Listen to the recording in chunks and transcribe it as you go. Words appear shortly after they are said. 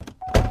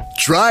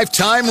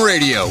DriveTime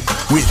Radio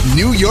with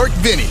New York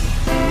Vinnie.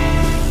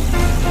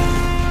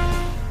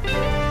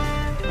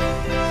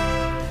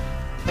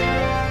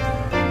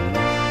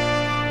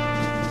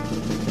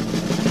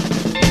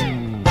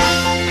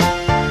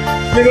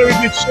 Very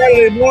good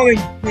Saturday morning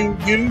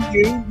to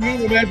you,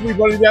 and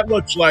everybody that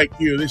looks like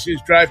you. This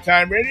is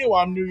DriveTime Radio.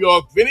 I'm New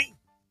York Vinnie.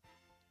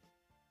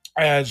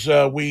 As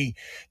we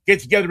get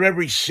together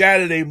every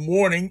Saturday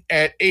morning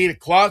at 8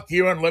 o'clock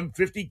here on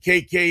 1150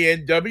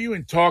 KKNW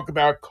and talk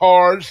about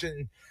cars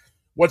and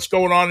what's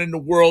going on in the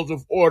world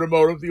of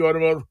automotive, the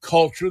automotive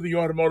culture, the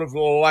automotive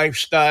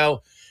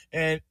lifestyle,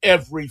 and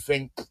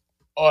everything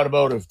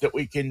automotive that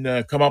we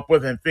can come up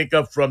with and think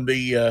of, from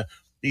the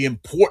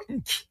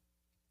important,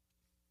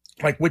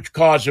 like which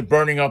cars are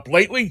burning up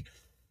lately,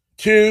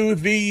 to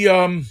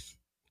the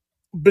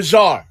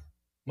bizarre,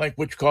 like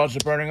which cars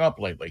are burning up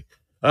lately.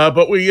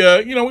 But we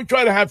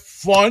try to have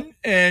fun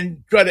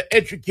and try to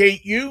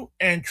educate you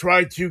and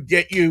try to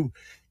get you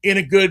in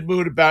a good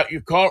mood about your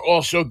car.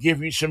 Also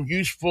give you some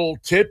useful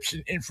tips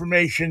and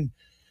information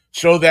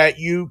so that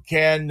you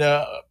can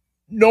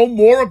know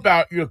more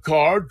about your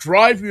car,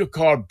 drive your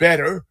car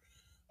better,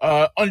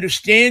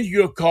 understand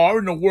your car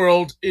and the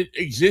world it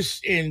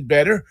exists in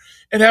better,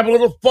 and have a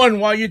little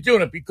fun while you're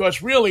doing it.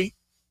 Because really,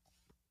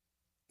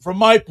 from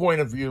my point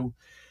of view,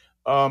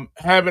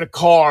 having a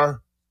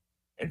car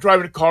and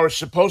driving a car is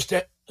supposed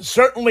to,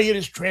 certainly it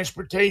is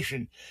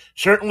transportation.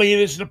 Certainly it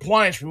is an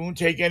appliance. We won't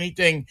take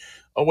anything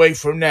away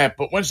from that.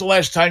 But when's the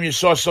last time you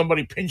saw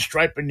somebody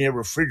pinstriping their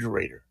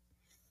refrigerator?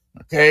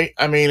 Okay?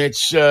 I mean,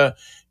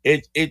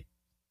 it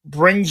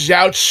brings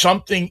out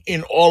something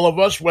in all of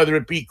us, whether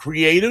it be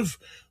creative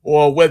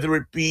or whether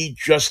it be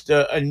just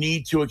a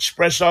need to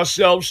express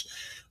ourselves,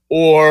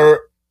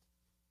 or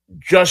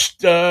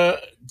just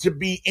to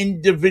be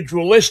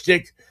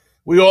individualistic.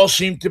 We all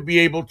seem to be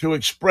able to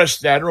express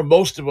that, or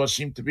most of us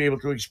seem to be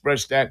able to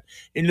express that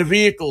in the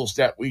vehicles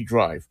that we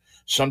drive.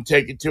 Some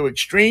take it to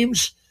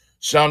extremes.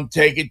 Some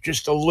take it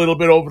just a little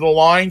bit over the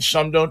line.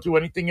 Some don't do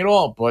anything at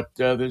all. But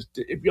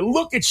if you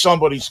look at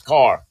somebody's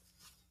car,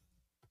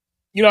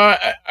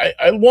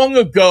 I long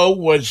ago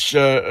was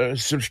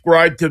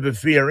subscribed to the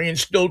theory, and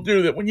still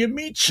do, that when you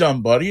meet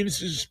somebody, and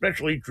this is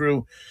especially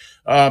true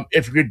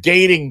if you're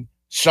dating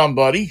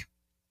somebody,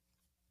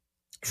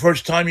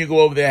 first time you go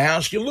over their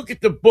house, you look at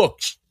the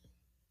books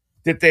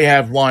that they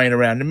have lying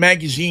around, the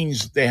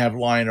magazines that they have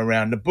lying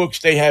around, the books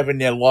they have in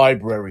their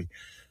library,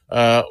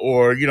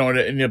 or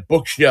in their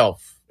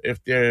bookshelf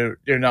if they're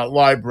not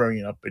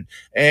librarying up,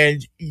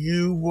 and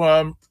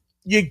you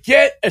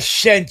get a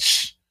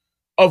sense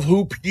of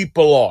who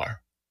people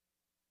are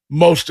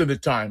most of the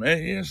time.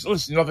 And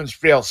listen, nothing's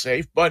fail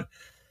safe, but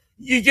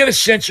you get a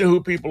sense of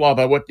who people are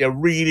by what they're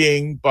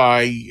reading,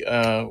 by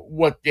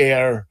what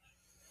their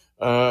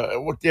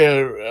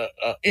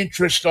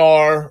interests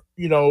are,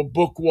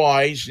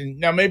 book-wise. And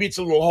now maybe it's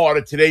a little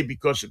harder today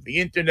because of the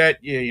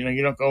internet.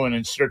 You don't go in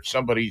and search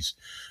somebody's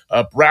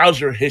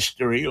browser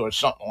history or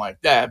something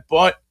like that,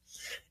 but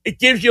it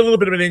gives you a little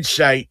bit of an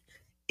insight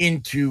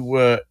into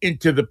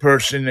the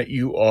person that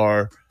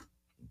you're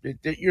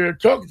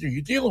talking to,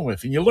 you're dealing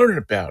with, and you're learning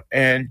about.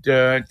 And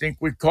I think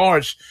with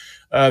cars,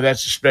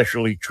 that's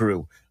especially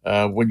true.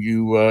 When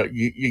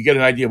you get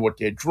an idea of what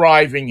they're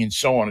driving and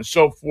so on and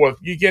so forth,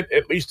 you get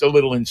at least a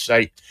little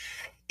insight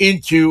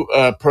into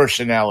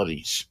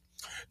personalities.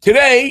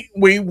 Today,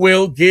 we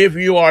will give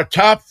you our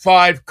top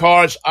 5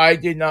 cars I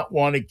did not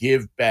want to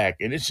give back.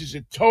 And this is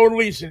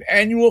it's an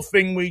annual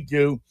thing we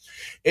do.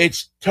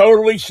 It's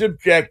totally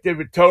subjective.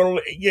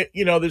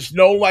 There's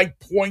no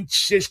point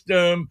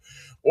system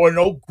or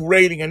no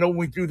grading. I know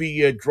we do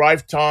the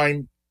drive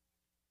time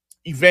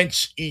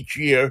events each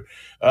year,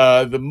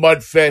 the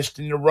Mudfest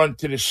and the Run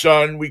to the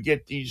Sun. We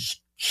get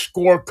these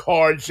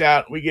scorecards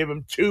out. We give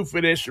them 2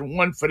 for this and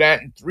 1 for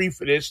that and 3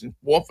 for this and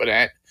 4 for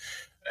that.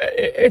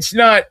 That's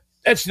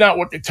not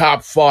what the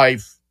top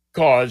 5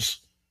 cars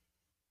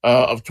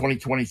of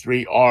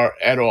 2023 are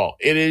at all.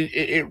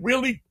 It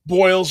really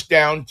boils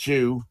down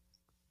to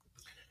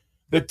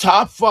the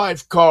top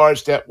 5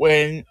 cars that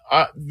when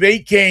they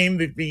came,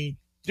 the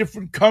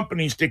different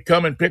companies that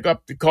come and pick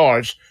up the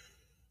cars,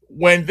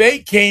 when they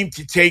came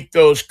to take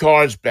those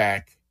cars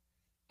back,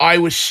 I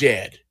was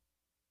sad.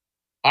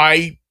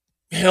 I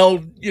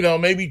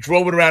maybe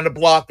drove it around the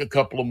block a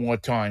couple of more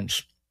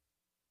times,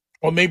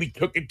 or maybe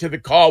took it to the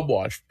car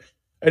wash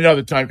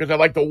another time, because I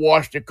like to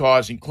wash the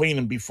cars and clean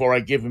them before I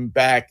give them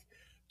back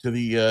to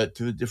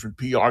the different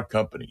PR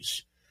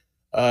companies.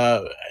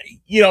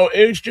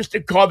 It was just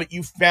a car that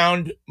you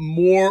found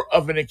more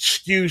of an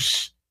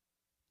excuse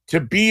to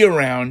be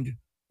around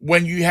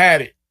when you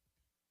had it,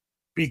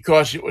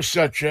 because it was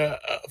such a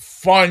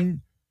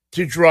fun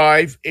to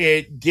drive.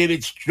 It did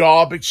its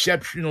job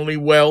exceptionally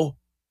well.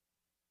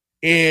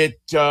 It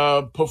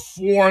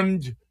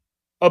performed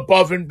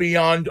above and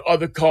beyond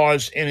other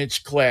cars in its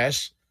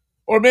class.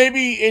 Or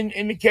maybe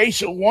in the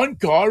case of one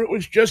car, it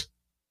was just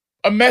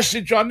a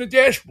message on the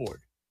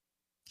dashboard.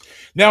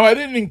 Now, I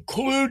didn't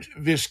include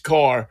this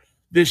car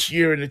this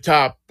year in the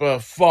top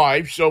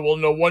 5, so we'll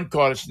know one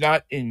car that's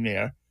not in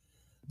there.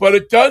 But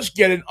it does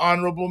get an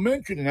honorable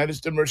mention, and that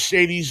is the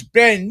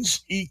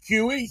Mercedes-Benz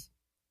EQE.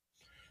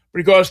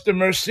 Because the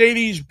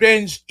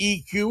Mercedes-Benz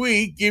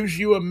EQE gives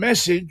you a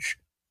message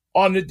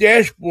on the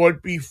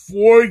dashboard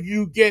before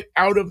you get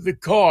out of the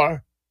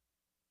car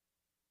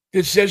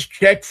that says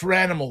check for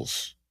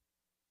animals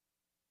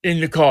in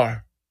the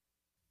car.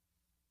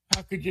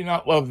 How could you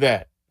not love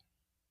that?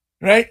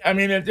 Right? I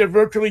mean, if they're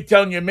virtually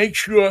telling you, make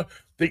sure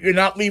that you're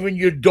not leaving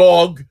your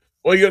dog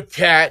or your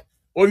cat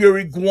or your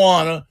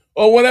iguana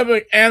or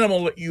whatever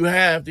animal that you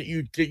have that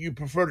you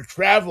prefer to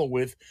travel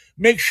with,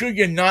 make sure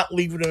you're not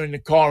leaving them in the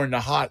car in the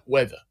hot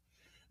weather.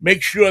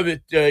 Make sure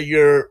that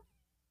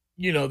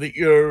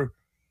you're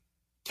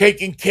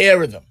taking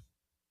care of them.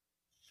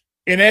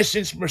 In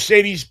essence,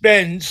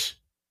 Mercedes-Benz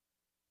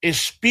is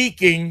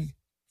speaking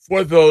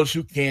for those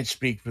who can't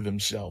speak for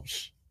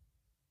themselves.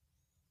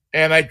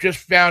 And I just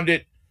found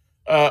it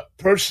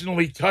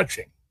personally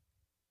touching.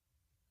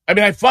 I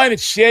mean, I find it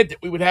sad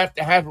that we would have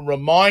to have a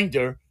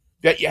reminder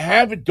that you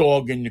have a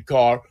dog in the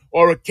car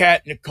or a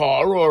cat in the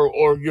car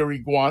or your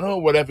iguana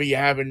or whatever you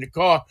have in the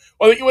car,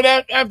 or that you would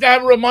have to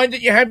have a reminder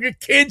that you have your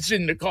kids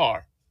in the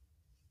car.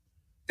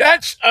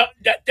 That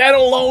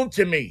alone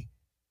to me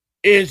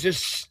is a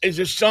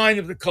sign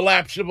of the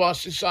collapse of our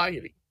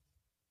society.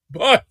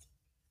 But,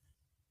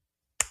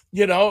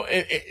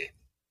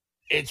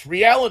 it's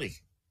reality.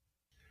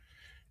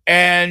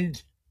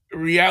 And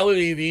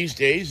reality these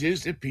days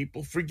is that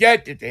people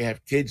forget that they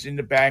have kids in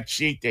the back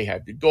seat, they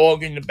have the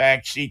dog in the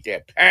back seat, they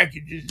have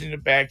packages in the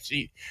back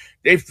seat.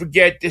 They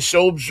forget they're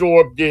so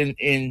absorbed in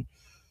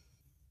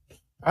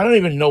I don't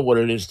even know what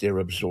it is they're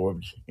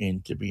absorbed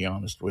in, to be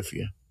honest with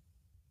you.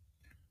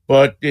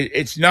 But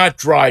it's not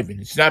driving.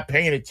 It's not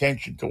paying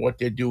attention to what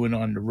they're doing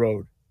on the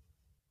road.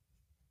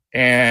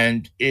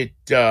 And it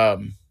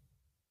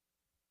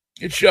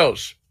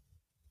shows.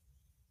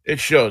 It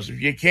shows.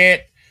 If you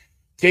can't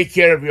take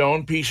care of your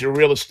own piece of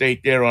real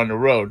estate there on the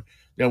road,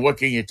 then what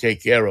can you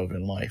take care of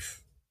in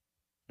life?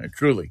 And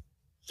truly.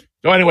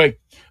 So anyway,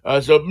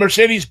 so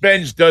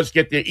Mercedes-Benz does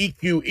get the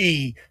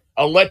EQE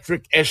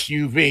electric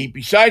SUV.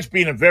 Besides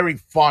being a very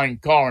fine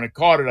car and a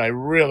car that I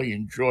really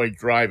enjoy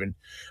driving,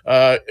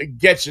 it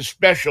gets a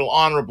special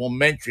honorable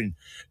mention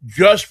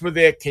just for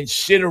their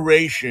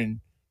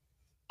consideration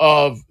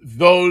of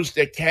those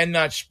that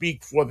cannot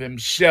speak for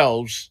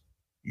themselves,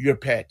 your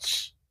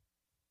pets.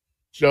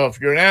 So if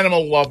you're an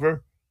animal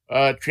lover,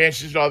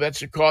 chances are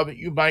that's a car that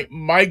you might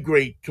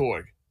migrate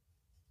toward.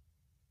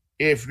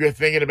 If you're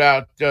thinking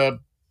about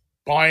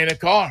buying a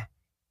car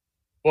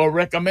or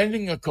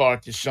recommending a car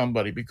to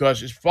somebody,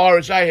 because as far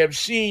as I have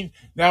seen,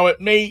 now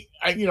I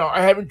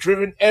haven't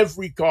driven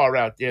every car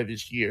out there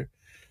this year,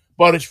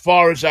 but as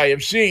far as I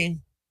have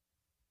seen,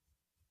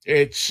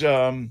 it's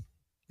the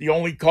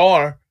only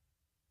car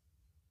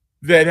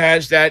that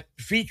has that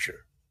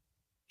feature.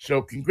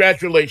 So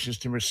congratulations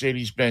to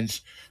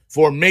Mercedes-Benz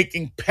for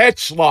making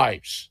pets'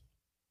 lives.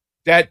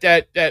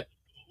 That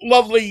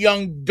lovely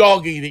young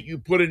doggy that you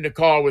put in the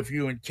car with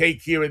you and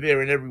take here and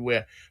there and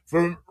everywhere,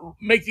 for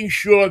making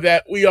sure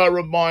that we are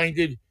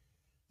reminded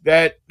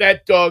that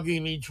that doggy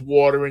needs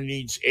water and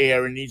needs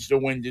air and needs the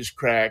windows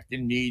cracked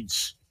and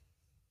needs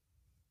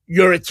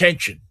your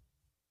attention,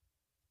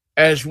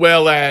 as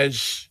well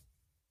as,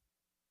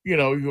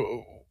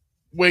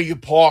 where you're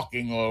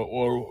parking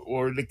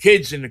or the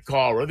kids in the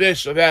car or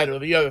this or that or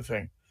the other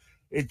thing.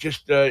 It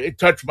just, it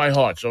touched my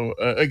heart. So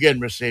again,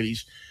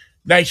 Mercedes,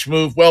 nice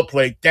move. Well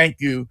played.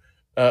 Thank you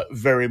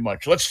very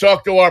much. Let's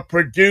talk to our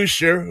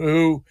producer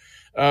who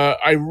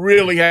I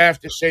really have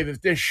to say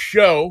that this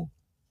show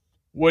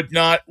would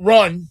not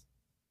run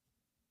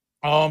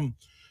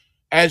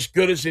as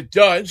good as it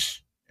does.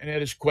 And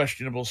that is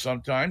questionable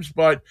sometimes,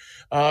 but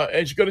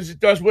as good as it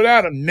does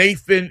without him.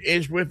 Nathan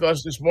is with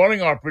us this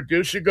morning, our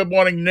producer. Good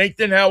morning,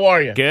 Nathan. How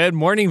are you? Good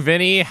morning,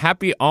 Vinny.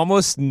 Happy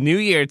almost New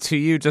Year to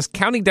you. Just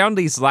counting down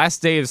these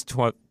last days,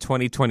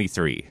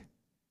 2023.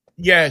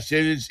 Yes,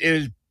 it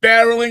is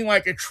barreling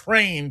like a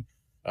train,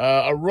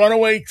 a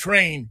runaway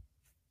train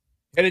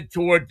headed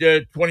toward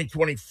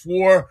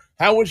 2024.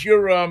 How was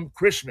your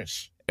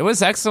Christmas? It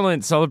was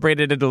excellent.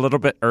 Celebrated it a little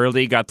bit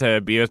early. Got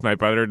to be with my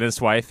brother and his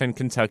wife in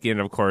Kentucky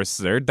and, of course,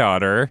 their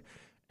daughter.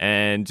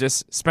 And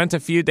just spent a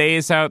few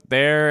days out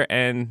there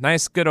and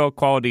nice, good old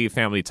quality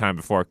family time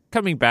before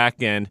coming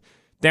back. And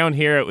down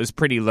here, it was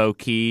pretty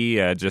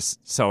low-key. Just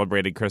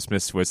celebrated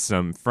Christmas with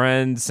some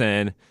friends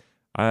and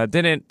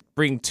didn't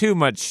bring too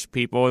much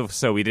people,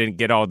 so we didn't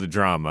get all the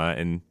drama.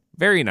 And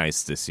very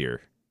nice this year.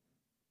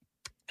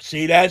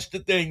 See, that's the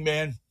thing,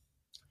 man.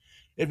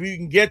 If you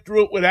can get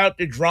through it without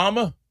the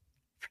drama,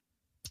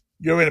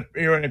 you're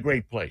in a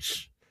great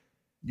place.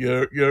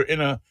 You're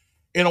in a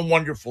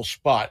wonderful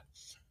spot.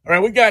 All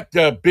right, we got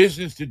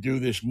business to do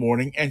this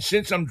morning, and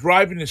since I'm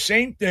driving the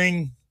same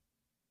thing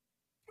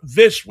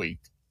this week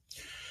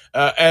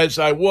as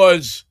I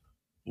was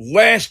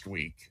last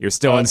week, you're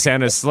still in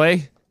Santa's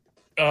sleigh?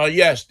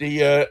 Yes.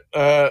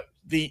 I'm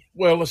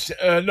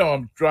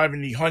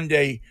driving the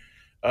Hyundai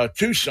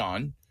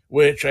Tucson,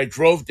 which I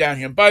drove down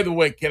here. And by the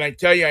way, can I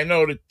tell you, I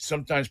know that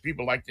sometimes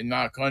people like to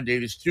knock Hyundai.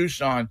 This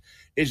Tucson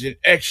is an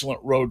excellent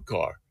road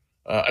car.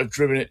 I've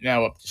driven it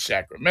now up to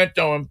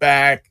Sacramento and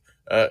back,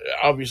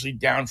 obviously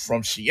down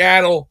from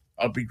Seattle.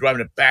 I'll be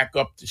driving it back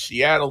up to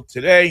Seattle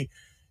today.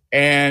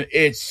 And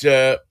it's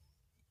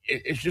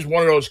just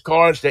one of those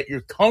cars that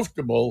you're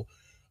comfortable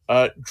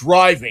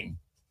driving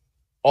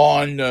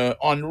on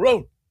the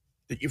road,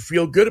 that you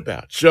feel good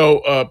about.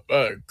 So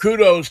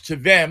kudos to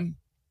them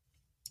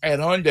at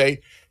Hyundai,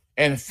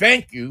 and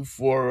thank you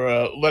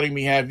for letting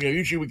me have,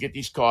 usually we get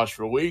these cars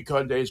for a week.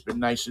 Hyundai has been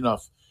nice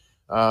enough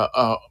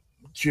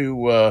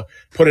to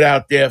put it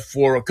out there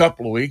for a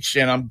couple of weeks,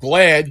 and I'm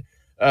glad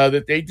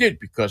that they did,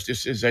 because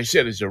this, as I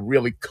said, is a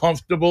really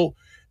comfortable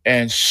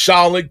and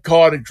solid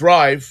car to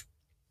drive,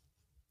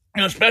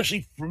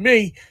 especially for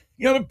me.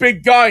 I'm a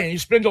big guy, and you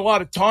spend a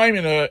lot of time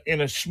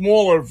in a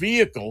smaller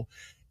vehicle,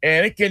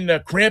 and it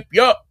can cramp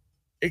you up.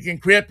 It can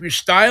cramp your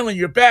style and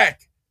your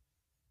back.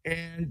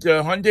 And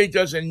Hyundai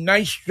does a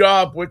nice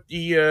job with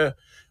the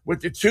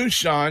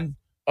Tucson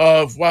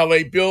of, while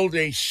they build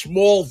a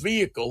small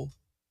vehicle,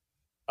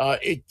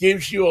 it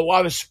gives you a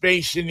lot of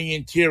space in the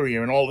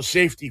interior and all the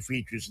safety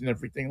features and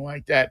everything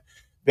like that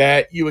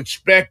you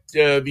expect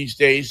these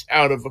days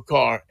out of a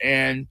car,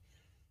 and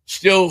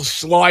still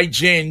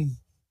slides in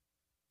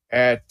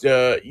at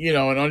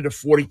an under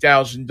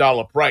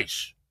 $40,000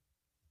 price.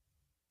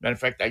 Matter of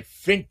fact, I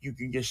think you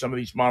can get some of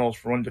these models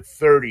for under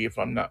 $30,000, if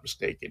I'm not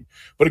mistaken.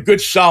 But a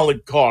good,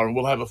 solid car, and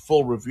we'll have a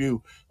full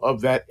review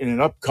of that in an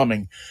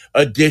upcoming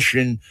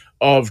edition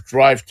of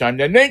Drive Time.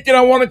 Now, Nathan,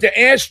 I wanted to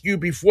ask you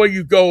before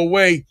you go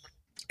away,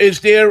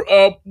 is there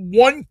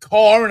one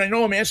car, and I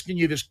know I'm asking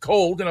you this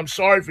cold, and I'm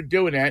sorry for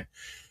doing that,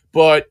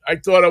 but I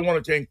thought I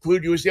wanted to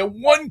include you. Is there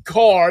one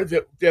car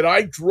that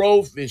I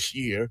drove this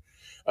year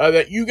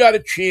that you got a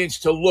chance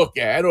to look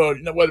at, or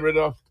whether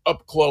it's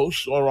up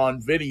close or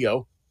on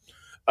video,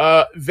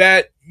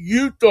 that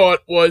you thought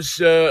was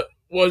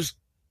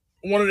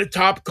one of the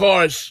top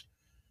cars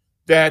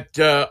that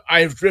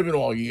I have driven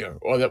all year,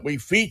 or that we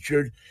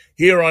featured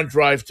here on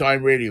Drive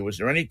Time Radio? Was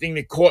there anything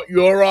that caught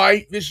your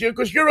eye this year?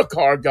 Because you're a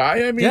car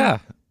guy. I mean,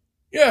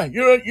 yeah,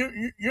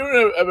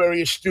 you're a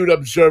very astute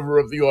observer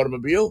of the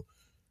automobile.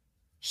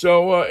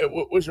 So,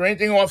 was there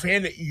anything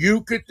offhand that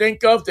you could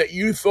think of that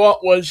you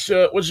thought was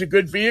a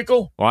good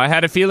vehicle? Well, I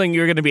had a feeling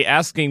you were going to be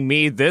asking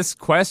me this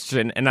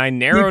question, and I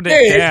narrowed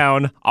it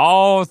down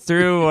all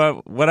through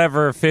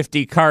whatever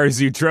 50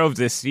 cars you drove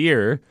this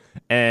year.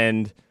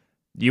 And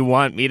you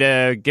want me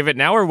to give it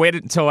now, or wait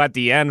until at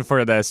the end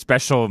for the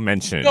special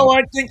mention? No,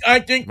 I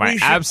think my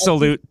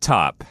absolute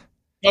top.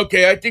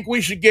 Okay, I think we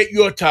should get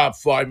your top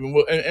 5,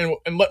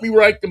 and let me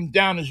write them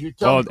down as you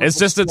tell me. Well, it's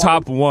just the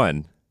top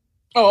one.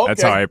 Oh, okay.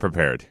 That's how I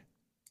prepared.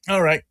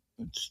 All right.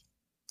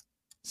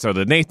 So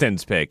the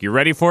Nathan's pick. You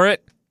ready for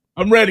it?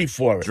 I'm ready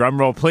for it. Drum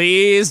roll,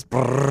 please.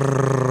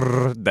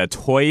 Brrr, the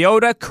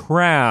Toyota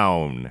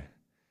Crown.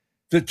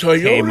 The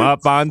Toyota came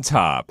up on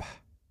top.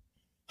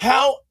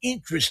 How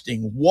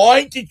interesting.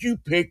 Why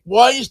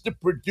is the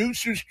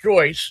producer's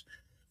choice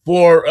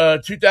for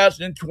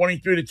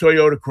 2023 the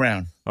Toyota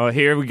Crown? Oh,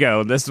 here we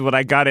go. This is what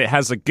I got. It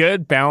has a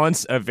good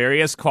balance of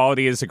various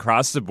qualities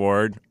across the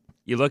board.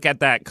 You look at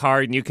that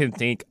car and you can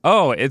think,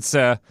 oh, it's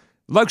a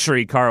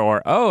luxury car,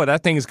 or, oh,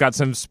 that thing's got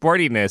some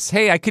sportiness.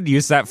 Hey, I could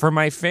use that for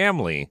my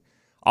family.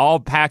 All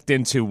packed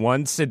into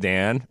one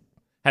sedan.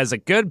 Has a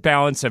good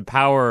balance of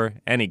power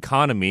and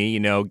economy,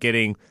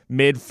 getting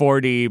mid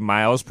 40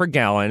 miles per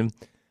gallon.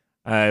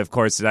 Of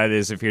course, that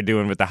is if you're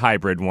doing with the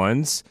hybrid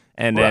ones.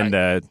 And then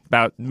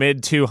about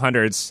mid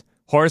 200s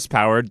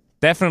horsepower.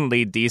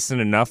 Definitely decent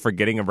enough for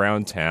getting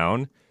around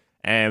town.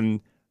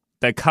 And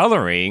the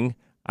coloring,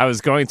 I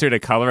was going through the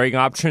coloring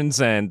options,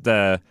 and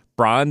the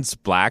bronze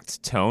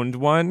blacked toned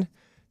one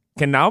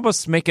can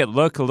almost make it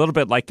look a little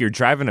bit like you're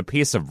driving a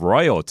piece of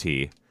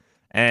royalty.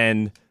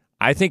 And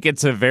I think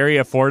it's a very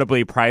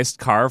affordably priced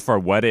car for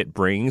what it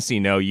brings.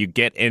 You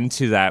get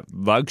into that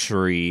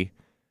luxury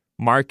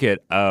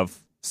market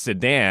of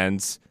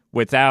sedans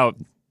without,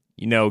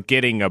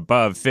 getting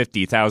above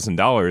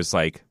 $50,000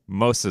 like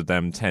most of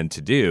them tend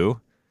to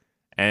do.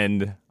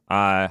 And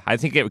I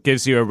think it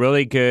gives you a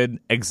really good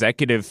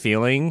executive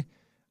feeling.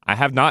 I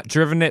have not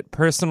driven it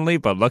personally,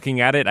 but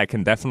looking at it, I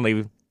can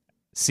definitely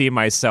see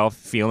myself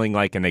feeling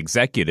like an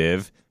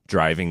executive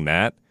driving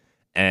that.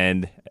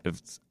 And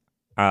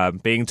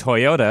being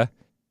Toyota,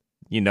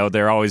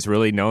 they're always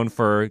really known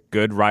for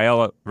good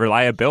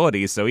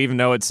reliability. So even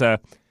though it's a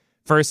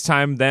first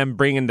time them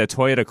bringing the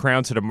Toyota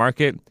Crown to the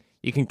market,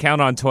 you can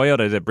count on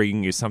Toyota to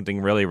bring you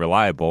something really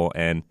reliable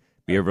and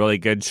be a really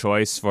good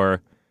choice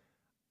for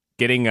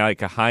getting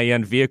like a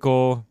high-end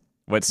vehicle,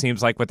 what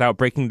seems like without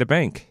breaking the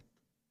bank.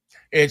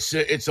 It's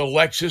a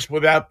Lexus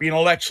without being a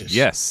Lexus.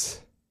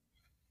 Yes.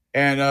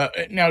 And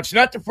now it's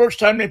not the first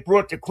time they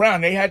brought the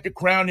Crown. They had the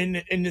Crown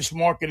in this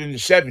market in the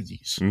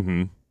 70s.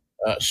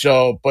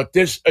 Mm-hmm. But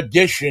this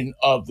edition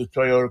of the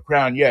Toyota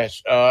Crown,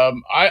 yes,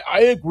 I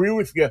agree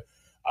with you.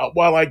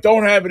 While I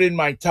don't have it in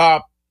my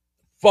top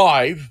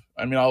 5,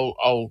 I mean,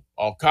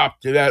 I'll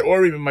cop to that,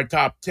 or even my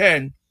top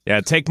 10.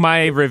 Yeah, take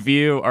my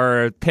review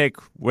or pick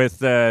with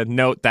the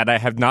note that I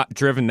have not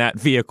driven that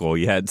vehicle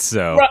yet.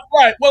 So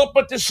right. Well,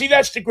 but see,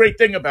 that's the great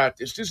thing about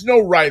this. There's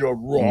no right or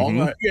wrong.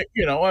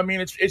 Mm-hmm. I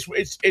mean,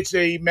 it's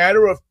a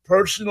matter of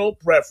personal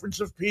preference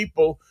of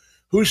people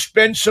who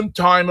spend some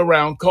time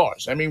around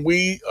cars. I mean,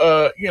 we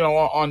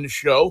on the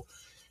show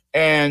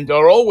and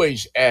are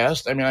always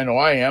asked. I mean, I know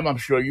I am. I'm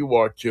sure you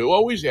are too.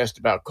 Always asked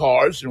about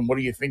cars and what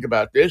do you think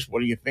about this? What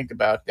do you think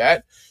about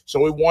that? So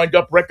we wind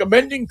up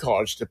recommending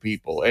cars to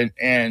people,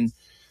 and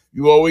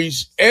you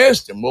always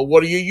ask them, well,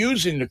 what are you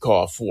using the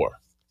car for?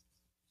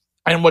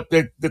 And what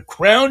the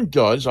Crown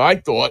does, I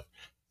thought,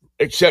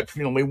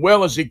 exceptionally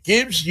well, is it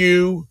gives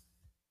you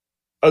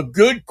a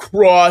good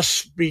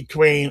cross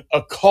between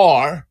a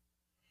car,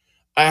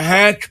 a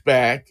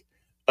hatchback,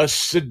 a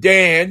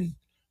sedan,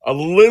 a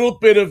little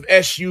bit of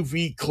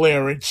SUV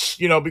clearance,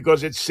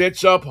 because it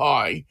sits up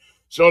high.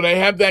 So they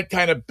have that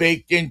kind of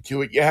baked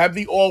into it. You have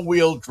the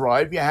all-wheel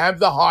drive. You have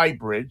the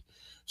hybrid.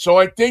 So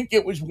I think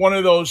it was one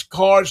of those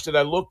cars that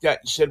I looked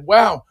at and said,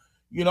 wow,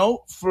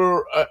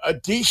 for a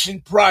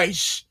decent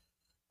price,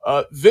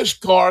 this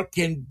car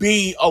can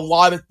be a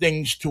lot of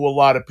things to a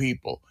lot of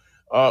people.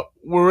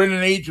 We're in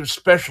an age of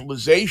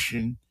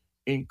specialization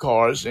in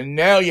cars, and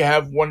now you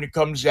have one that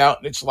comes out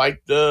and it's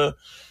like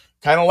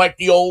kind of like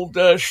the old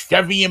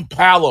Chevy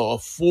Impala, a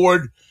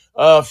Ford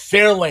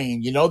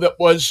Fairlane, that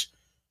was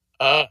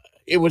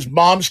it was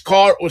mom's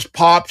car, it was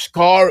pop's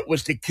car, it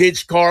was the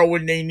kids' car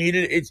when they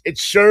needed it. It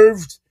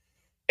served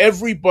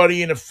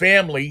everybody in a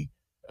family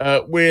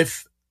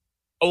with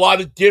a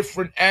lot of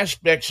different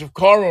aspects of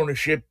car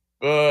ownership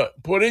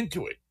put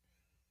into it.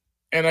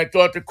 And I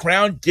thought the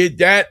Crown did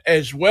that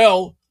as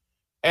well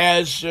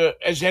as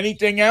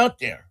anything out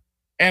there.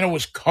 And it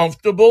was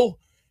comfortable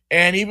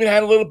and even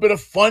had a little bit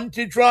of fun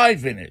to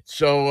drive in it.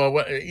 So,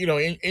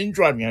 in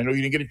driving, I know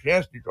you didn't get a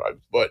chance to drive,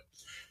 but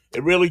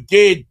it really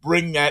did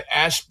bring that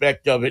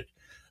aspect of it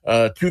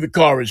to the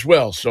car as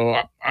well. So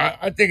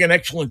I think an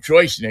excellent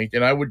choice,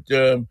 Nathan. I would,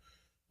 not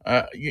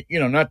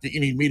that you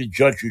need me to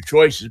judge your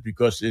choices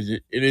because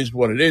it is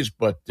what it is,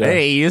 but...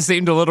 hey, you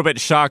seemed a little bit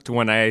shocked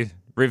when I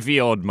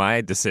revealed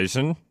my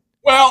decision.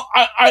 Well,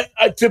 I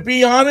to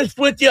be honest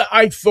with you,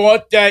 I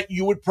thought that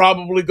you would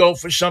probably go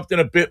for something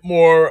a bit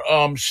more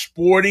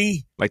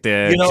sporty. Like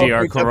the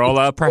GR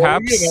Corolla,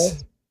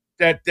 perhaps?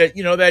 That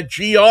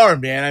GR,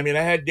 man. I mean,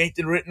 I had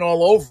Nathan written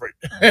all over it.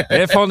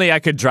 If only I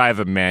could drive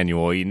a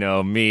manual.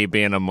 Me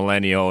being a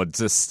millennial, it's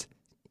just...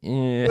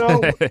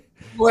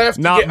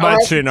 not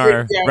much in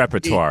our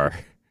repertoire.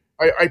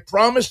 I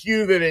promise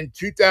you that in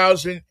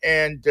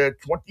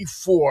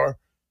 2024,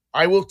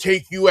 I will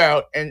take you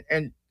out and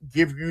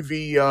give you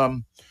the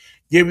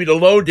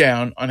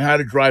lowdown on how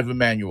to drive a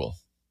manual.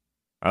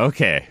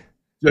 Okay.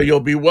 So you'll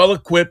be well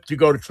equipped to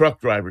go to truck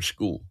driver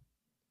school.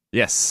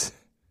 Yes.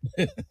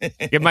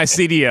 Get my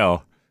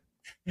CDL.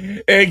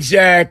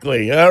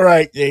 Exactly. All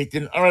right,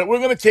 Nathan. All right, we're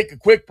going to take a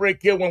quick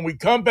break here. When we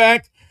come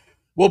back,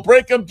 we'll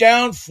break them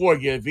down for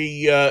you.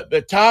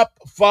 The top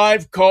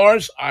 5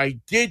 cars I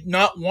did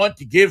not want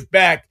to give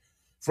back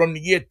from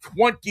the year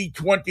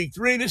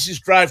 2023. This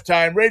is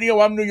DriveTime Radio.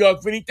 I'm New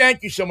York Vinnie.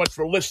 Thank you so much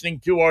for listening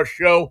to our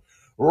show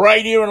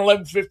right here on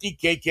 1150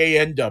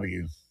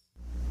 KKNW.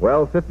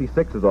 Well,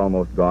 56 is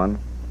almost gone.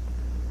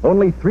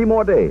 Only 3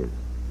 more days.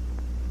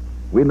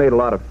 We made a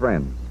lot of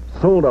friends,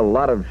 sold a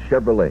lot of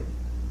Chevrolet.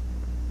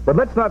 But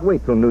let's not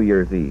wait till New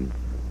Year's Eve.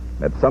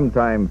 At some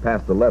time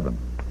past 11.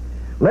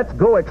 Let's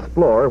go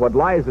explore what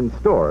lies in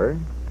store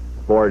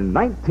for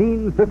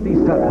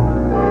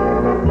 1957.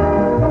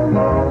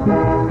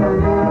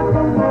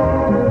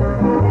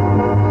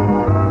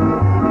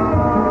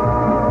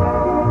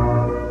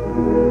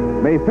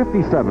 May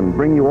 57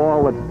 bring you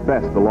all that's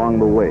best along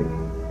the way.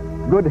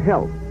 Good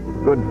health,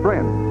 good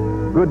friends,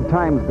 good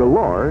times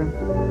galore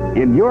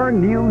in your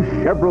new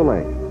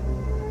Chevrolet.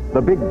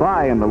 The big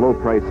buy in the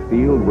low-price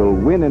field will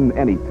win in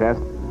any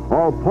test.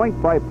 All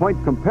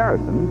point-by-point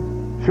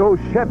comparisons show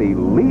Chevy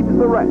leads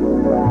the rest.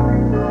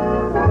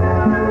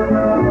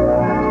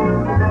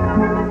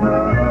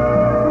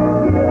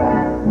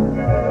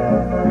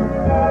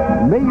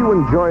 May you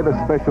enjoy the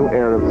special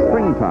air of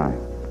springtime,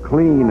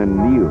 clean and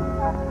new.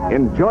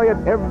 Enjoy it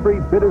every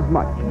bit as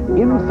much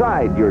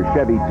inside your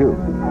Chevy, too.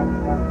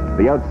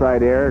 The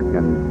outside air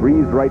can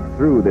breeze right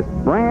through this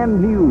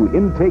brand new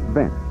intake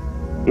vent,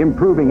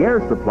 improving air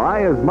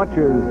supply as much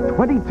as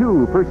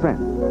 22%.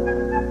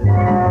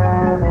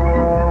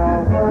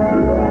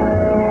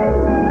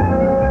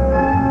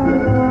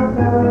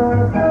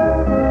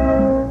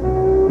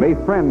 May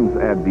friends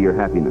add to your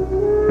happiness,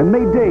 and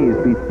may days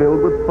be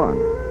filled with fun,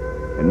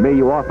 and may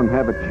you often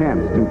have a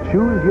chance to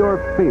choose your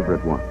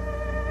favorite one.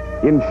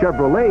 In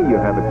Chevrolet, you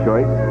have a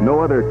choice no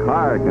other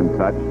car can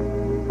touch.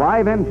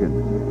 5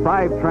 engines,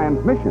 5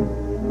 transmissions.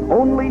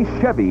 Only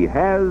Chevy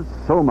has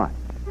so much.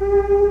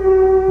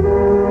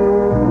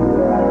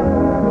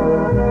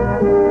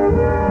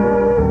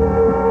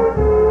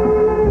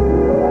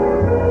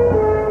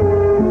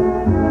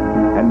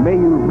 And may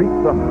you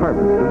reap the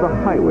harvest of the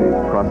highways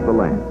across the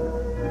land.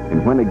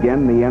 And when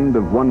again the end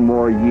of one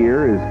more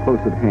year is close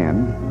at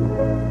hand,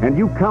 and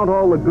you count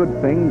all the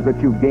good things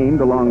that you've gained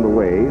along the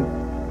way,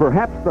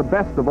 perhaps the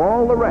best of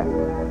all the rest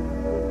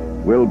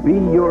will be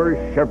your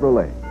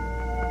Chevrolet.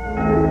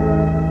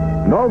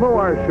 And although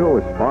our show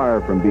is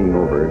far from being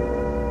over,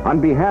 on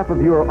behalf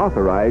of your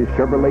authorized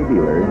Chevrolet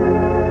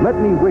dealer,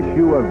 let me wish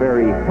you a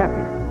very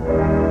happy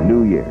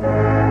New Year.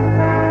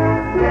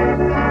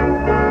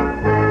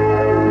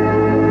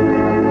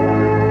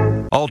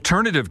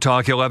 Alternative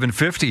Talk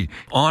 1150.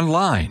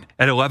 Online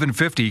at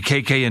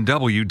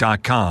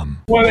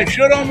 1150kknw.com. Well, they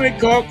sure don't make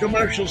car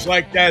commercials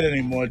like that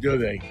anymore, do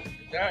they?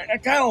 I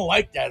kind of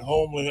like that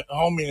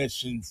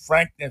hominess and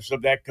frankness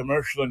of that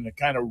commercial and the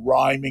kind of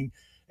rhyming.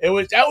 That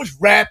was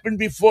rapping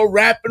before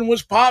rapping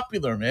was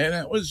popular, man.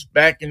 That was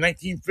back in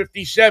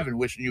 1957.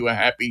 Wishing you a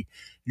happy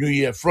New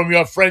Year from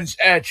your friends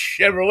at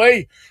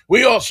Chevrolet.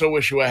 We also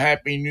wish you a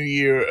happy New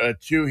Year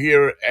too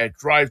here at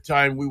Drive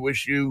Time. We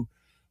wish you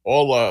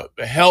all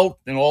the health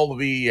and all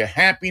the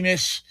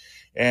happiness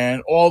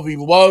and all the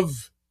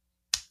love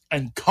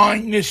and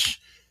kindness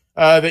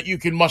that you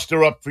can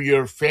muster up for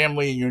your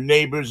family and your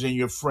neighbors and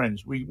your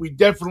friends. We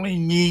definitely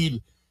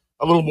need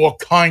a little more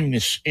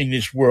kindness in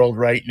this world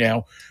right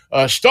now,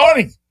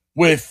 starting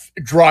with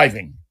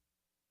driving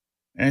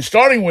and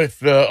starting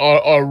with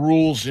our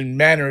rules and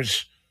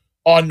manners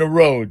on the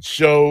road.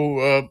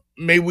 So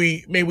may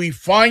we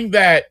find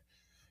that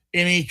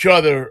in each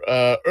other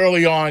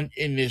early on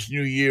in this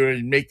new year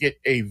and make it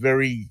a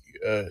very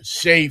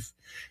safe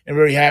and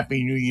very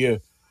happy new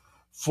year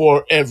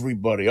for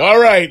everybody. All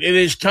right, it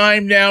is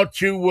time now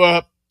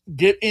to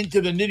get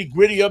into the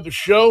nitty-gritty of the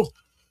show.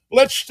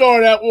 Let's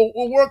start out.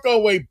 We'll work our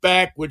way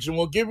backwards, and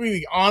we'll give you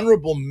the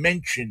honorable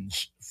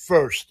mentions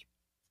first.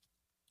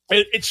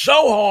 It's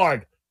so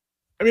hard.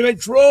 I mean, I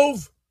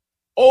drove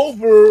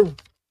over,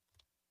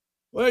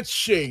 let's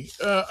see,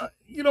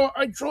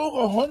 I drove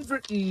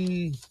 100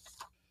 and...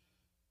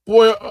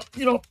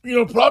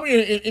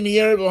 probably in the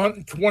area of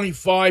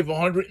 125,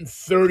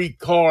 130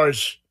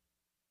 cars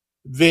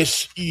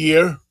this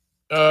year,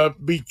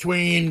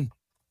 between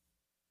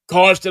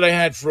cars that I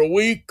had for a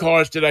week,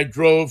 cars that I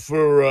drove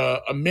for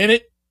a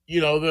minute,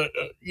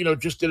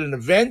 just at an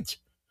event,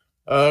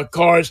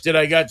 cars that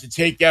I got to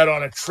take out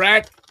on a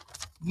track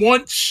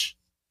once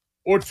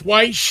or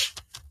twice,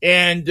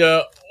 and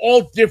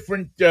all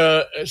different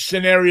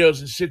scenarios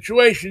and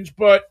situations,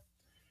 but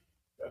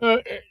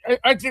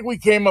I think we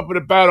came up with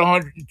about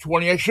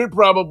 120. I should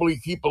probably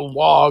keep a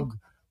log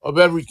of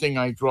everything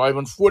I drive.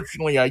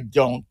 Unfortunately, I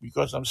don't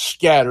because I'm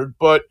scattered.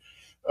 But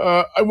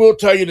I will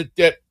tell you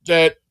that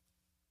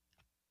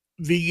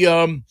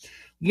the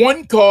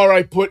one car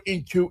I put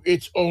into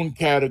its own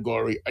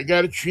category. I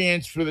got a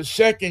chance for the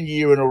second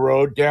year in a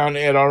row down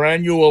at our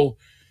annual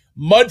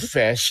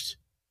Mudfest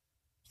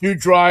to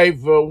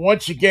drive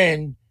once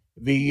again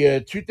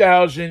the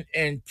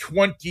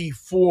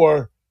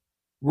 2024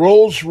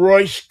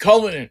 Rolls-Royce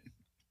Cullinan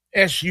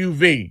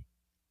SUV,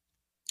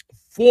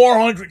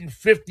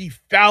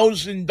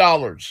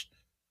 $450,000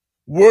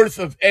 worth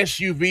of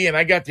SUV, and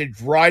I got to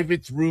drive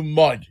it through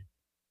mud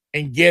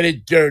and get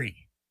it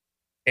dirty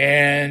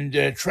and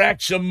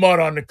track some mud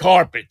on the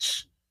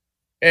carpets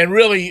and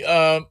really,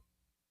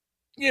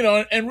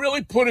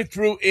 really put it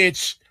through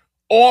its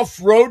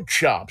off-road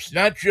chops,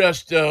 not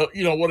just,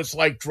 what it's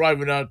like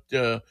driving out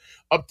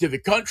up to the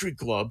country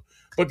club,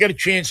 but get a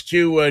chance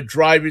to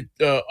drive it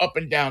up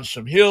and down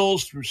some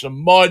hills, through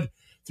some mud,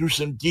 through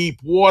some deep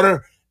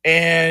water,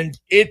 and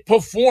it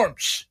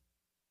performs.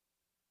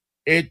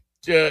 You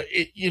got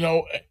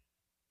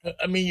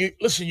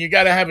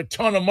to have a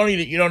ton of money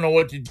that you don't know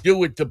what to do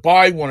with to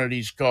buy one of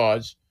these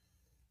cars.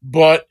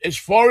 But as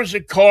far as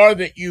a car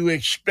that you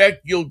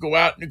expect, you'll go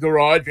out in the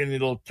garage and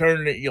you'll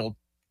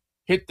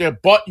hit the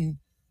button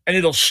and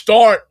it'll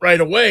start right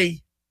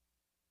away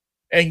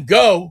and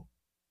go.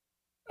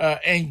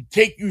 And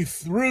take you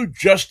through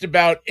just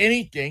about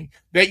anything,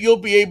 that you'll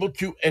be able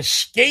to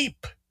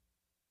escape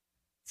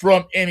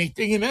from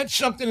anything. And that's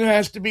something that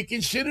has to be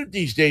considered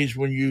these days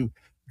when you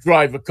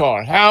drive a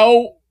car.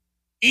 How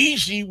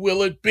easy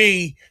will it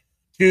be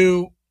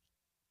to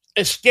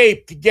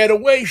escape, to get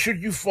away,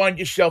 should you find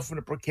yourself in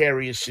a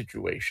precarious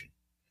situation?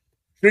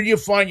 Should you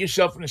find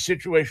yourself in a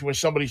situation where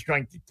somebody's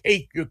trying to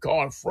take your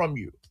car from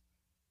you?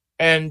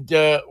 And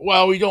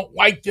while we don't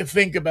like to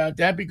think about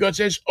that, because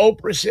as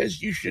Oprah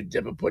says, you should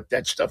never put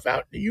that stuff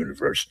out in the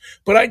universe.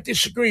 But I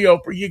disagree,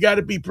 Oprah. You got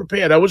to be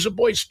prepared. I was a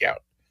Boy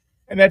Scout.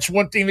 And that's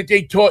one thing that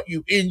they taught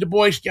you in the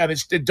Boy Scout.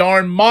 It's the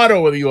darn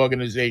motto of the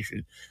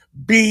organization.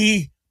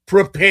 Be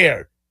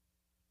prepared.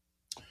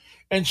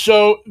 And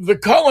so the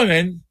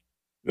Cullinan,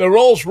 the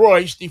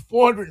Rolls-Royce, the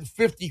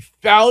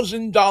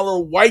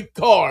 $450,000 white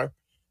car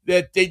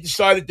that they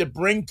decided to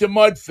bring to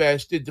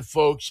Mudfest, did the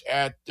folks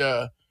at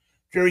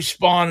Jerry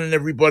Spahn and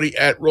everybody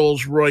at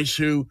Rolls-Royce,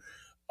 who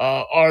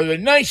are the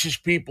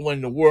nicest people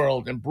in the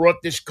world, and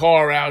brought this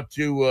car out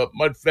to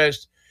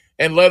Mudfest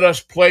and let us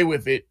play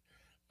with it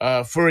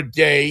for a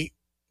day.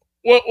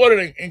 What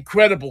an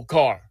incredible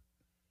car.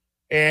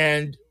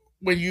 And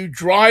when you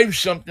drive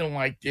something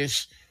like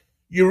this,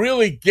 you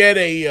really get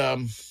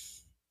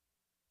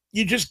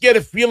you just get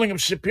a feeling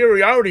of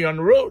superiority on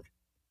the road.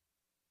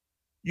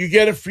 You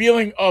get a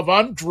feeling of,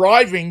 I'm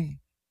driving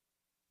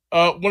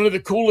one of the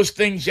coolest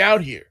things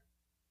out here.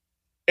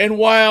 And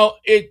while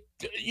it,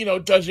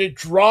 does it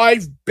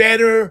drive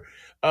better?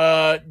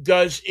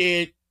 Does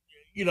it,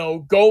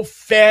 go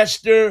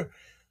faster?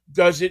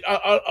 Does it,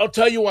 I'll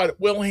tell you what, it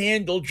will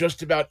handle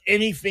just about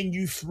anything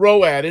you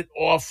throw at it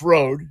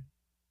off-road.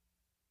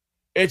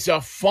 It's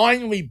a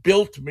finely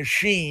built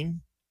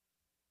machine.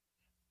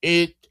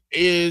 It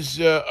is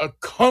about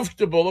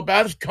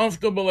as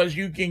comfortable as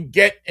you can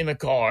get in a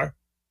car.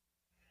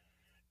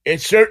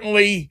 It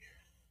certainly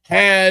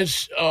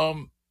has,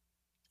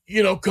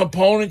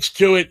 components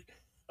to it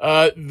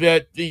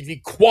that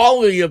the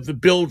quality of the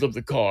build of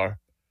the car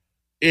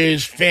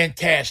is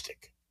fantastic.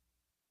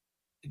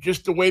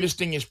 Just the way this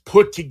thing is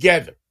put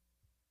together.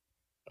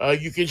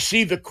 You can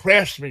see the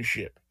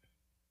craftsmanship.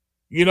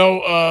 We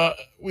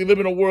live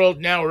in a world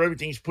now where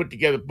everything's put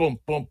together, boom,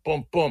 boom,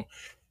 boom, boom.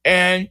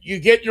 And you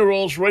get in your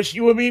Rolls Royce,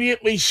 you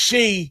immediately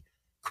see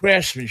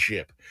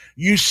craftsmanship.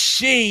 You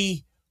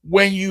see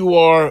when you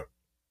are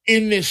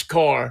in this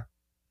car,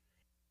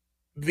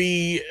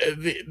 the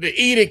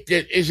edict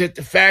that is at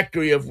the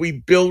factory of, we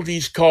build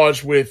these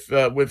cars with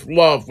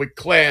love, with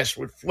class,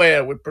 with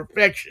flair, with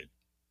perfection.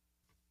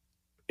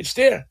 It's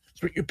there.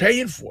 It's what you're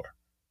paying for.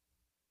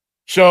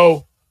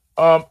 So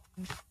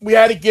we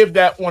had to give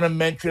that one a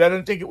mention. I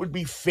don't think it would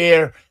be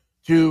fair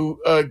to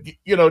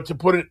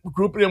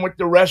group it in with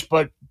the rest,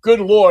 but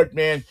good Lord,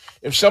 man,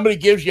 if somebody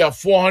gives you a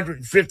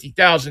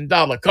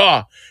 $450,000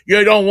 car,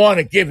 you don't want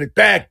to give it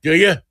back, do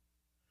you?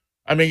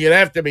 I mean, you'd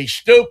have to be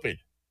stupid.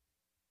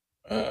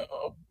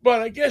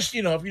 But I guess, if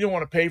you don't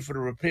want to pay for the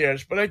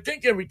repairs, but I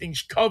think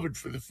everything's covered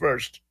for the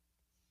first.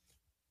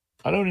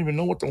 I don't even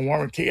know what the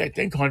warranty, I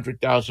think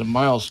 100,000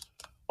 miles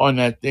on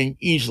that thing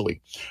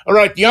easily. All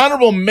right, the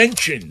honorable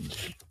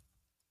mentions.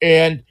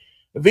 And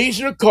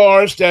these are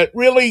cars that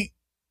really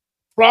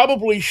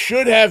probably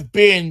should have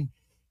been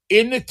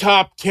in the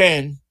top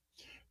 10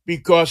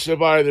 because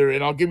of either,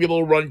 and I'll give you a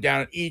little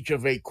rundown, each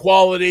of A,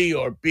 quality,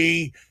 or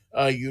B,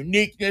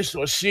 uniqueness,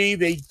 or C,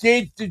 they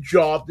did the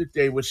job that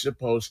they were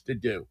supposed to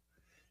do.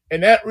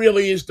 And that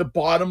really is the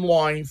bottom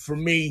line for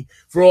me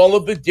for all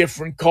of the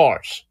different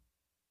cars.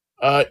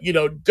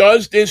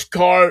 Does this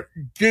car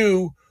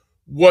do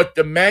what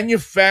the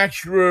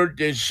manufacturer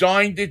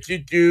designed it to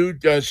do?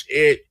 Does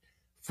it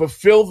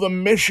fulfill the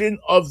mission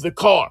of the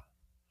car?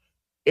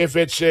 If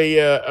it's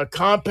a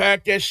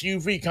compact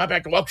SUV,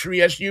 compact luxury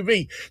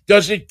SUV,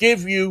 does it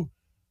give you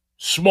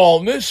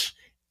smallness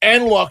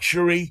and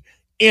luxury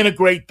in a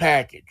great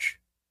package?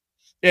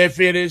 If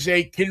it is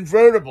a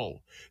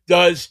convertible,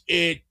 does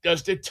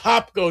the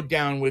top go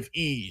down with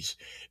ease?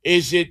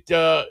 Is it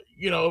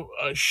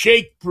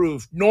shake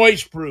proof,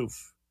 noise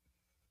proof?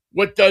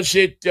 What does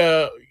it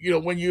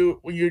when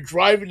you're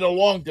driving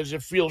along, does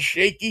it feel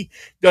shaky?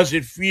 Does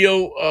it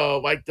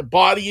feel like the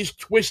body is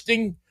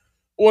twisting?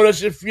 Or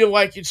does it feel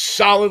like it's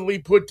solidly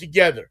put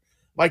together?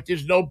 Like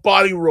there's no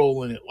body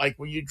roll in it? Like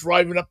when you're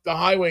driving up the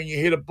highway and you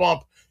hit a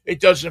bump, it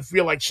doesn't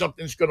feel like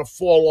something's going to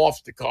fall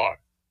off the car.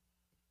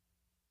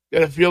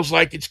 That it feels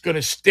like it's going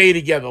to stay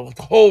together,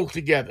 hold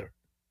together,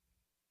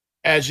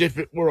 as if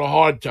it were a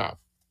hardtop.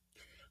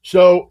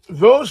 So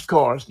those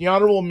cars, the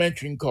honorable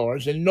mention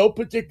cars, in no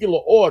particular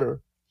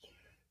order,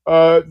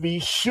 the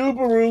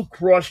Subaru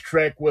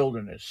Crosstrek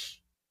Wilderness.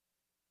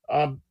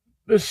 The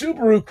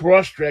Subaru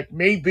Crosstrek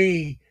may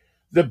be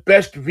the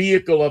best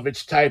vehicle of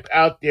its type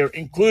out there,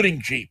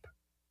 including Jeep.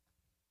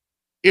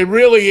 It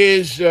really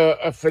is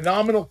a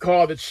phenomenal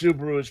car that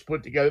Subaru has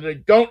put together. They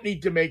don't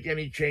need to make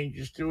any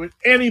changes to it.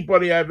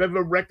 Anybody I've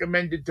ever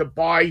recommended to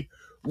buy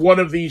one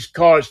of these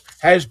cars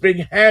has been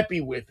happy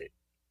with it.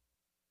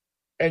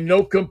 And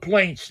no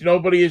complaints.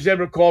 Nobody has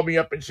ever called me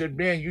up and said,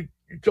 man, you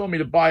told me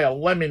to buy a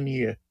lemon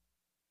here.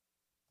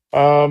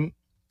 And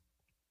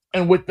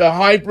with the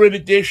hybrid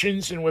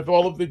editions and with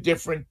all of the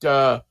different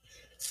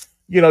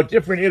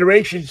different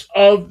iterations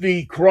of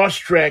the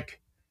Crosstrek,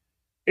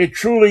 it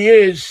truly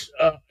is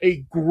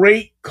a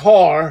great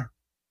car,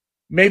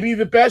 maybe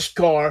the best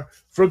car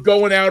for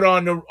going out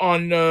on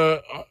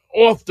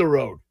off the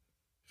road,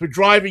 for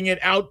driving it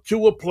out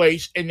to a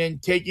place and then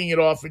taking it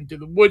off into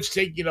the woods,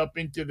 taking it up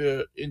into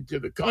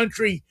the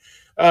country,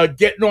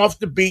 getting off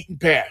the beaten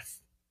path.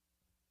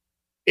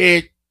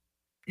 You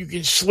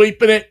can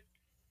sleep in it.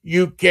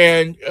 You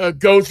can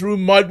go through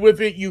mud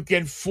with it. You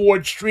can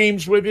ford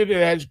streams with it. It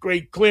has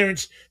great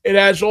clearance. It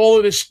has all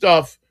of this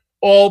stuff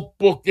all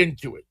booked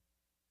into it.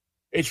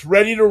 It's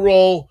ready to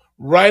roll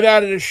right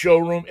out of the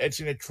showroom. It's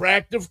an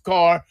attractive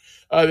car.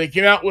 They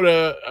came out with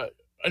a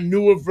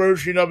newer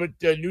version of it,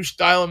 a new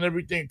style and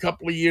everything a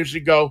couple of years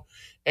ago.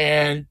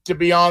 And to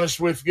be honest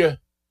with you,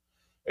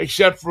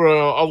 except for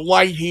a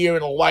light here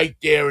and a light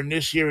there and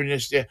this here and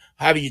this there,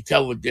 how do you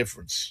tell the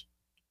difference?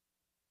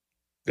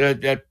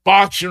 That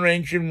boxer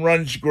engine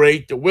runs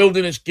great. The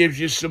Wilderness gives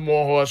you some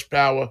more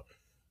horsepower.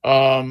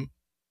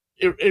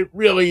 It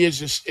really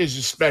is a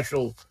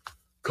special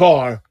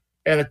car,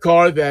 and a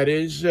car that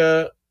is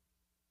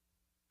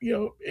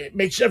it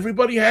makes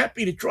everybody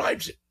happy that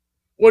drives it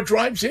or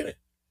drives in it.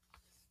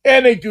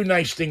 And they do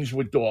nice things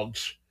with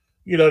dogs.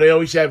 They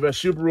always have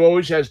Subaru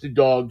always has the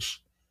dogs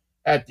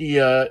at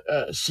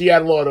the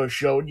Seattle Auto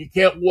Show, and you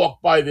can't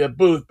walk by their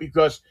booth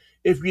because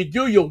if you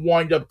do, you'll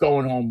wind up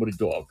going home with a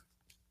dog.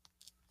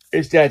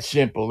 It's that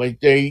simple.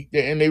 They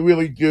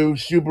really do.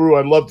 Subaru,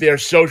 I love their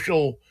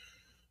social,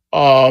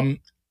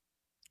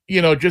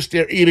 just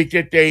their edict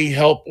that they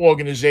help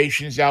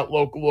organizations out,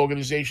 local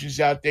organizations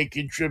out. They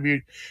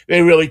contribute.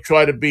 They really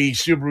try to be,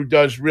 Subaru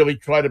does really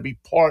try to be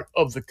part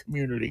of the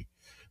community.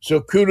 So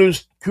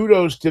kudos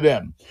to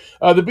them.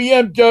 The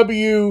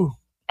BMW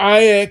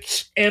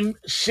iX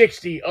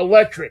M60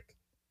 electric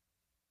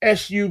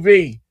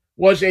SUV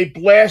was a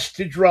blast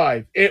to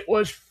drive. It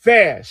was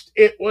fast.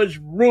 It was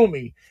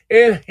roomy.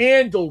 It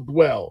handled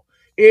well.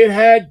 It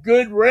had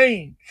good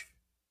range.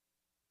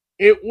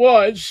 It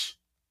was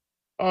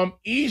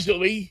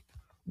easily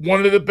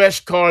one of the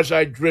best cars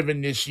I've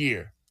driven this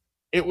year.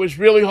 It was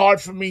really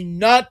hard for me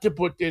not to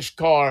put this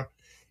car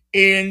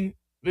in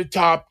the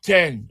top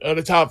 10,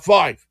 the top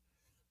 5.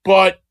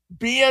 But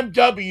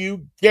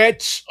BMW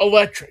gets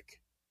electric.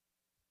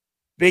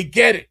 They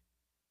get it.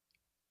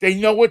 They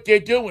know what they're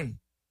doing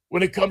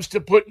when it comes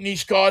to putting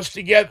these cars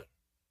together.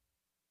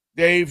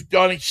 They've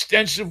done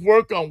extensive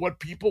work on what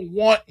people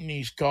want in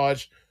these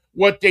cars,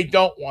 what they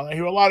don't want. I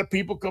hear a lot of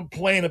people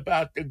complain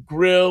about the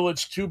grille.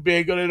 It's too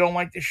big, or they don't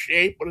like the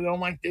shape, or they don't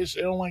like this,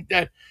 they don't like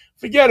that.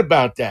 Forget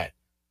about that.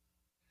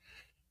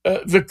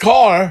 The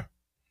car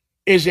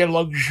is a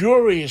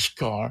luxurious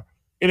car.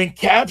 It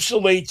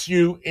encapsulates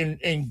you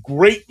in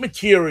great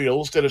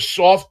materials that are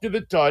soft to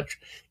the touch.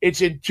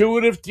 It's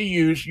intuitive to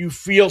use. You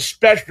feel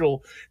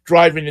special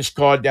driving this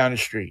car down the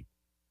street.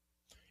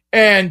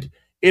 And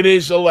it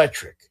is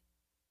electric.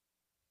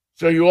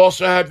 So you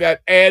also have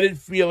that added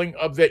feeling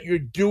of that you're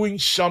doing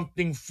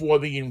something for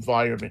the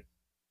environment.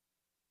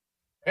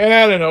 And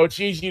I don't know, it's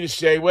easy to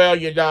say, well,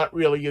 you're not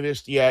really, you're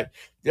this, yet.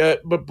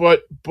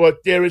 But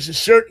there is a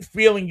certain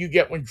feeling you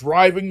get when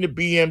driving the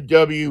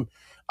BMW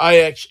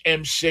iX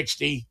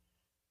M60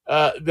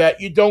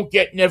 that you don't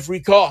get in every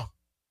car.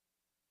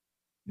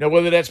 Now,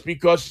 whether that's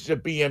because it's a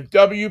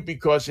BMW,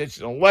 because it's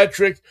an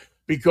electric,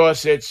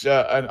 because it's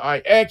an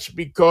iX,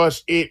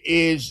 because it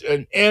is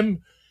an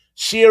M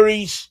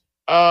series,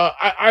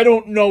 I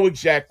don't know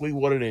exactly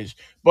what it is,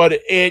 but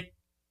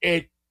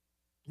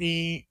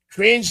the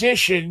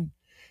transition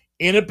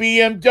in a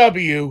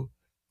BMW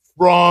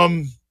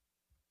from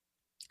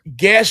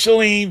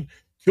gasoline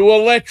to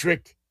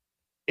electric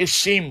is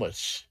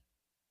seamless.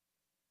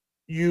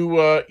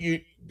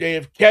 They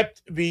have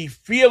kept the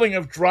feeling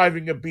of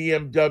driving a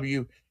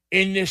BMW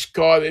in this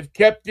car. They've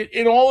kept it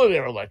in all of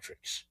their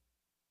electrics.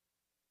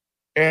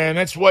 And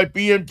that's why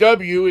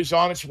BMW is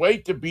on its way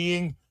to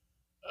being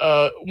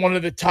one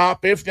of the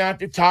top, if not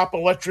the top,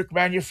 electric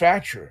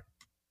manufacturer.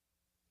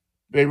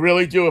 They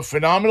really do a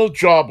phenomenal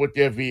job with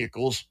their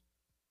vehicles,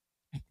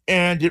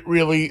 and it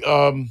really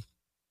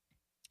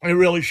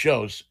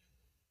shows.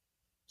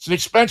 It's an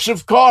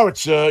expensive car.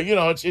 It's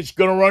it's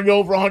going to run you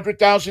over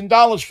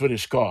 $100,000 for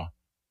this car.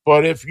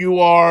 But if you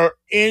are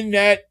in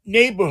that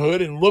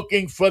neighborhood and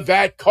looking for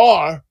that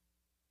car,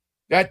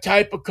 that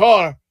type of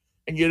car,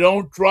 and you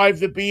don't drive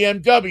the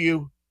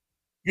BMW,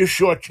 you're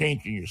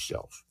shortchanging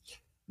yourself.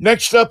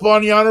 Next up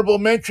on the honorable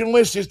mention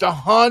list is the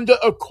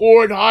Honda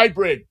Accord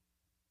Hybrid.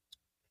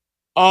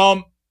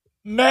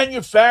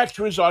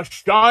 Manufacturers are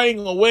shying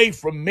away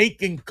from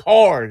making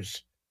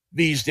cars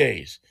these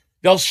days.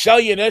 They'll sell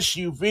you an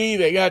SUV.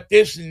 They got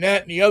this and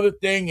that and the other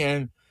thing,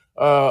 and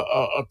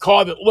a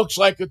car that looks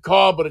like a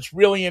car, but it's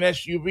really an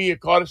SUV. A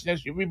car that's an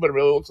SUV, but it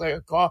really looks like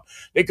a car.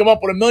 They come up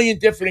with a million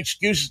different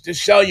excuses to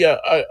sell you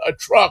a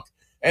truck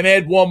and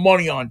add more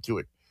money onto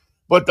it.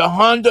 But the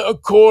Honda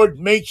Accord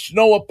makes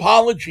no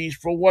apologies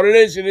for what it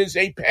is. It is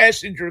a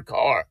passenger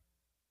car.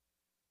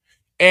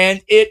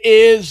 And it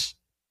is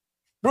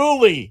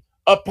truly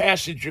a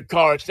passenger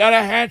car. It's not a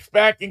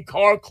hatchback in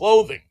car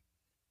clothing.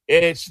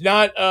 It's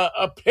not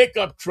a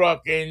pickup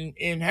truck in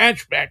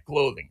hatchback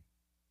clothing.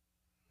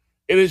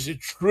 It is a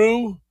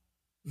true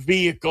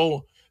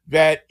vehicle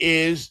that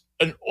is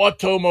an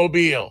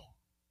automobile.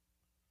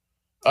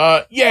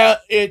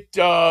 It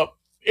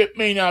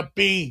may not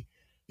be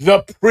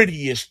the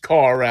prettiest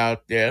car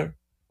out there,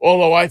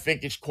 although I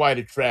think it's quite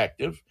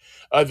attractive.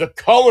 The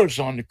colors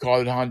on the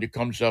car that Honda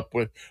comes up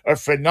with are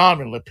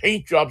phenomenal. The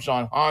paint jobs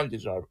on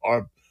Hondas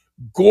are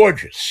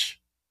gorgeous.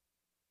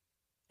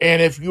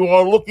 And if you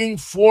are looking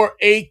for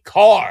a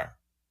car,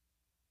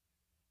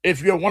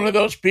 if you're one of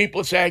those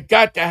people that say, I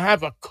got to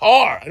have a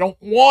car, I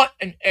don't want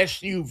an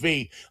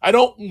SUV, I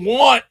don't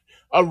want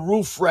a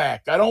roof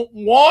rack, I don't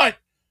want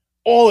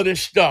all of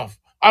this stuff,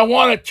 I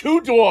want a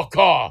 2-door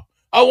car,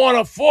 I want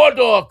a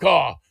 4-door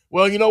car.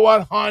 Well, you know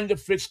what? Honda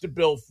fits the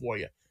bill for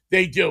you.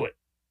 They do it.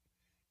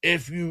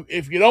 If you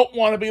don't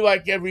want to be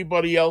like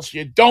everybody else,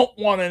 you don't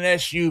want an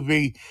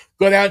SUV,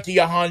 go down to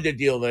your Honda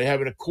dealer. They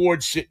have an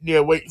Accord sitting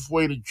there waiting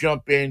for you to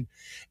jump in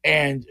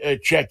and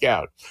check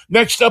out.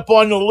 Next up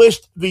on the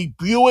list, the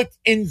Buick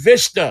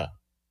Envista.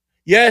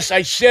 Yes,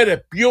 I said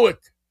it, Buick.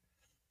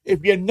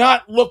 If you're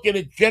not looking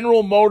at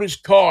General Motors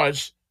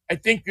cars, I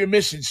think you're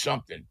missing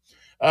something.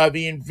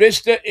 The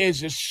Invista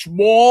is a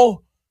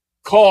small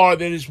car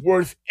that is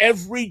worth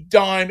every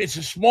dime. It's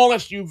a small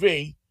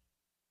SUV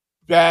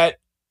that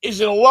it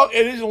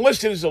isn't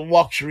listed as a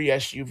luxury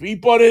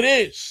SUV, but it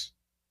is.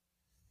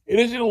 It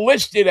isn't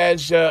listed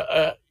as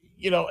a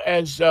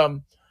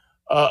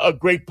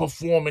great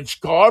performance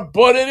car,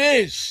 but it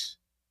is.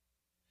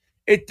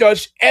 It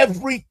does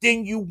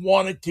everything you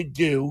want it to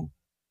do.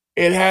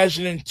 It has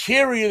an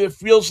interior that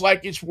feels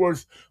like it's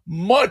worth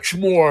much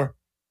more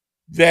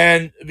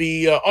than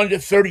the under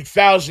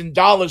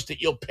 $30,000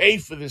 that you'll pay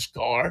for this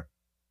car.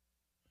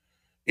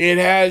 It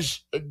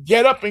has a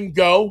get up and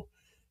go,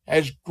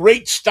 has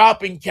great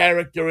stopping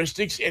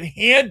characteristics. It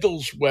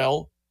handles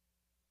well,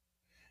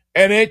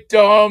 and it's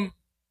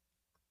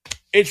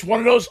one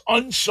of those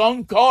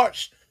unsung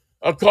cars.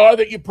 A car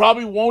that you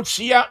probably won't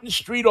see out in the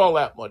street all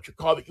that much. A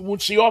car that you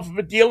won't see off of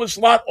a dealer's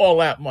lot all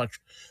that much.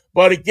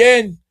 But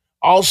again,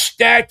 I'll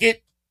stack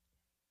it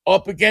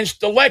up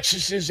against the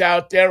Lexuses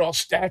out there. I'll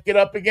stack it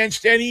up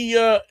against any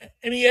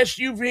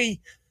SUV,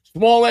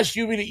 small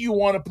SUV that you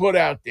want to put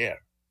out there.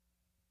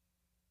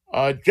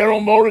 General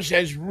Motors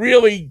has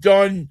really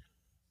done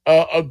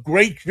a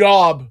great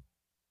job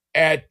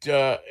at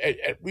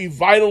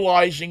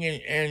revitalizing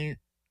and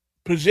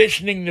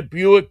positioning the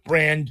Buick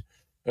brand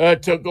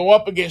to go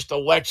up against the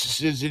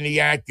Lexuses and the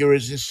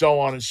Acuras and so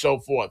on and so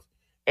forth.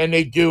 And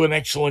they do an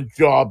excellent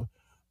job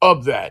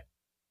of that.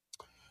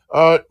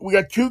 We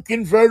got 2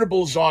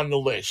 convertibles on the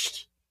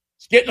list.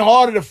 It's getting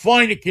harder to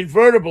find a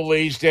convertible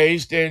these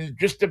days than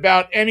just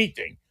about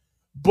anything.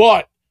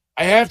 But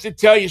I have to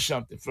tell you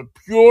something. For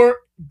pure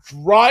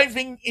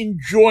driving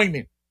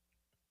enjoyment,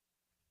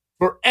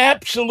 for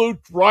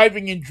absolute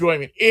driving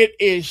enjoyment, it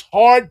is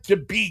hard to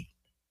beat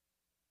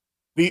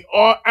the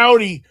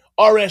Audi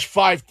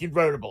RS5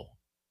 convertible.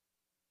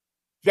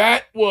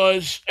 That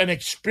was an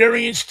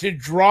experience to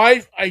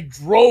drive. I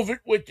drove it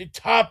with the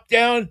top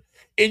down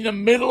in the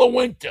middle of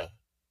winter.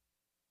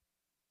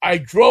 I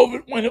drove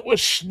it when it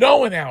was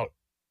snowing out.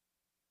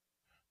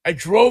 I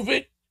drove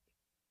it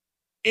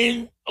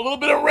in a little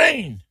bit of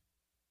rain.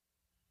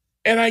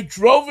 And I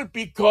drove it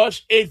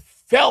because it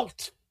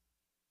felt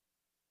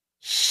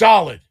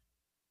solid.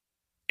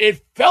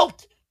 It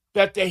felt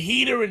that the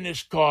heater in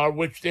this car,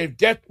 which they've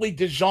definitely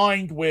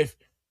designed with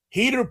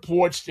heater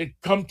ports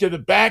that come to the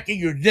back of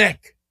your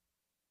neck,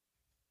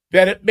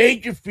 that it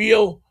made you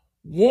feel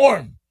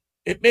warm.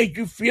 It made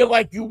you feel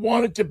like you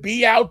wanted to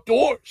be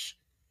outdoors.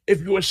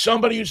 If you were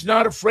somebody who's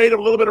not afraid of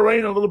a little bit of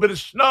rain, a little bit of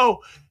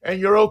snow, and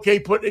you're okay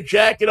putting a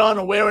jacket on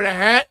and wearing a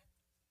hat,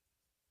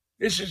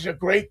 this is a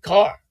great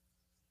car.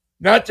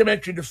 Not to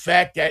mention the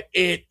fact that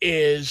it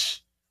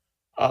is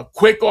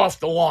quick off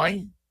the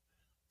line,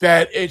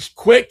 that it's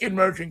quick in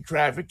merging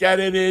traffic, that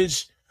it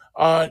is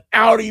an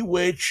Audi,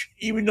 which,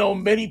 even though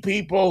many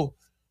people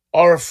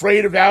are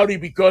afraid of Audi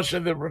because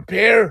of the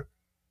repair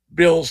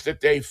bills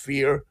that they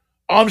fear,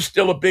 I'm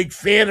still a big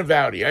fan of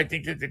Audi. I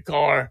think that the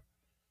car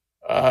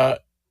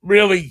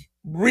really,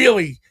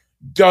 really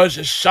does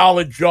a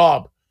solid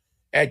job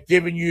at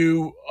giving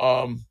you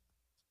a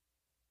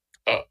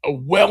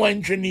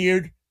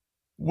well-engineered,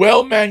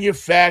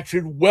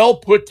 well-manufactured,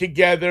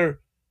 well-put-together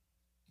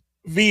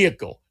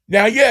vehicle.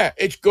 Now, yeah,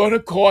 it's going to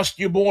cost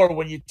you more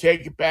when you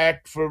take it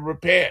back for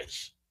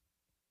repairs.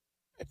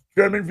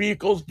 German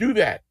vehicles do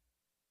that.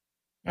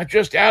 Not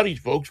just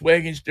Audis,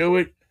 Volkswagens do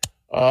it,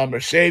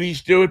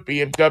 Mercedes do it,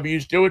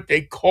 BMWs do it.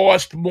 They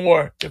cost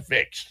more to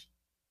fix.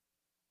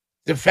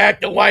 The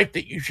fact of life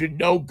that you should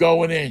know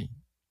going in.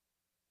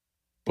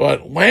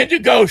 But Land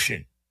of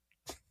Goshen,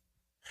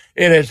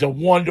 it is a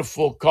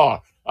wonderful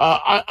car.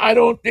 I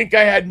don't think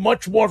I had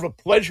much more of a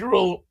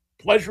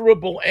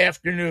pleasurable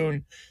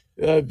afternoon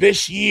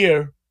this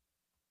year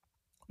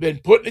than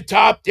putting the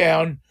top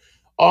down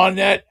on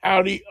that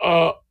Audi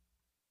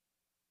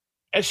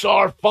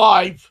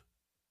SR5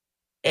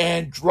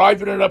 and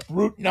driving it up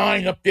Route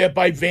 9 up there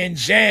by Van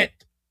Zandt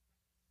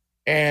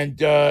and,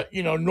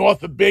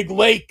 north of Big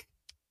Lake,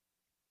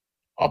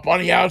 up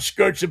on the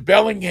outskirts of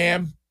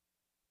Bellingham,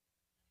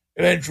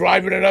 and then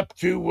driving it up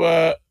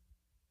to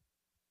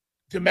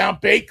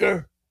Mount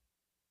Baker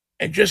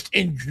and just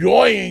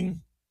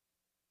enjoying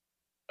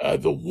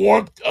the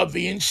warmth of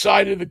the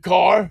inside of the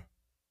car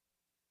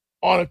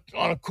on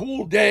a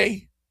cool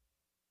day,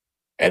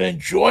 and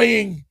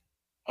enjoying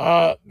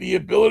the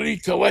ability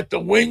to let the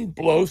wind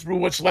blow through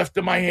what's left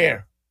of my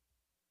hair.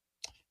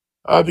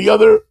 The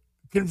other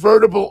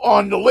convertible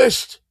on the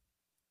list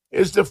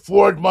is the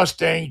Ford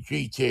Mustang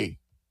GT.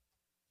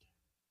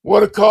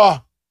 What a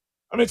car.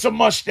 I mean, it's a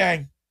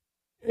Mustang.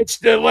 It's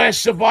the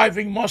last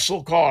surviving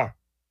muscle car.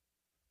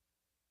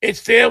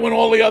 It's there when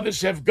all the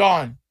others have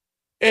gone.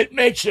 It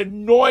makes a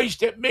noise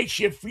that makes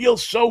you feel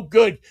so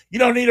good. You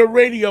don't need a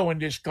radio in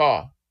this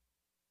car.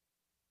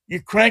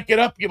 You crank it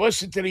up, you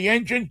listen to the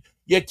engine,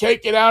 you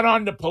take it out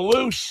on the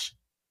Palouse,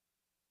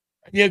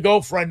 and you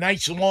go for a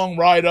nice long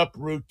ride up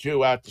Route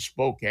 2 out to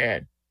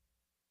Spokane,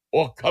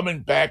 or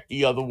coming back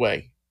the other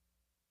way.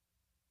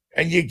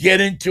 And you get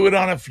into it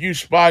on a few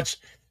spots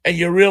and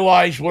you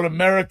realize what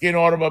American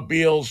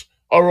automobiles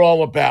are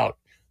all about.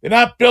 They're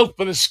not built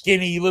for the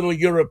skinny little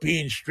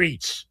European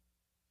streets.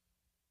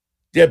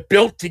 They're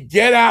built to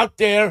get out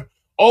there,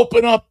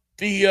 open up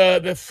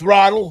the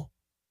throttle,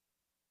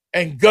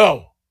 and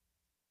go.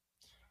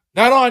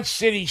 Not on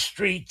city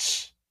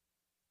streets,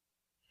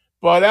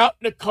 but out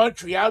in the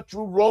country, out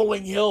through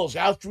rolling hills,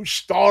 out through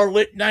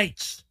starlit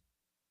nights.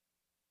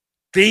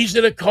 These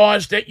are the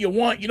cars that you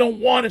want. You don't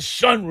want a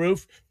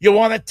sunroof. You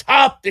want a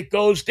top that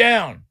goes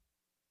down.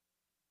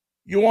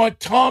 You want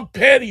Tom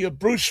Petty or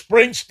Bruce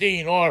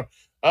Springsteen or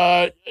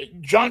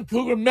John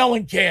Cougar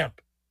Mellencamp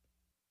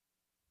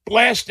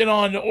blasting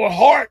on, or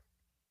Hart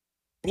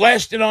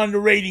blasting on the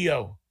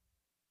radio.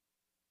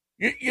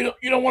 You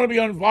don't want to be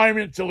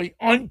environmentally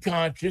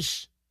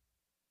unconscious,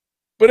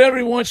 but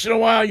every once in a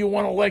while you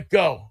want to let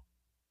go.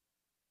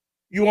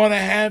 You want to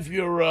have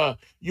your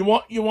you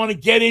want to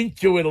get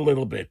into it a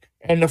little bit.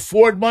 And the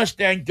Ford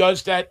Mustang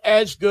does that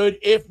as good,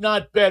 if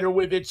not better,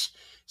 with its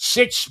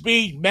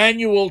 6-speed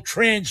manual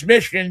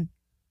transmission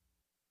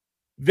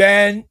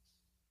than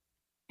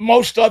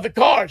most other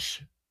cars.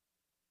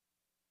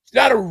 It's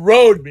not a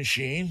road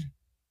machine.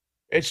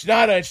 It's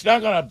not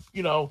gonna,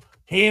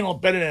 handle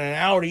better than an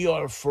Audi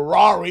or a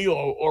Ferrari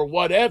or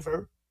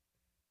whatever.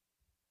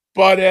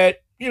 But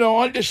at,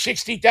 under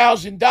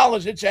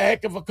 $60,000, it's a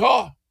heck of a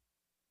car.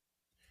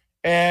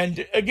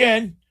 And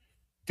again,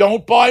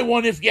 don't buy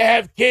one if you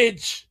have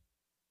kids,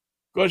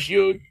 because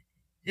you're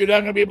not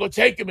going to be able to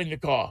take them in the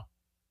car.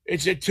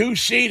 It's a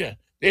 2-seater.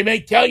 They may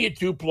tell you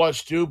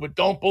 2+2, but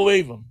don't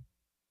believe them.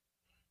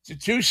 It's a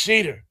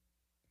 2-seater.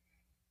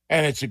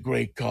 And it's a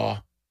great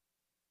car.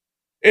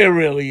 It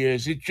really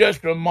is. It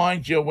just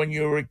reminds you of when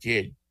you were a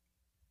kid.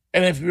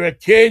 And if you're a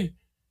kid,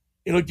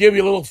 it'll give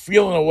you a little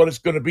feeling of what it's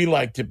going to be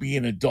like to be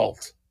an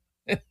adult.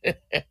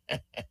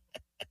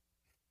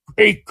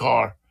 Great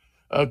car.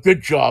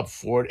 Good job,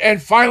 Ford. And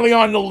finally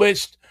on the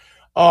list,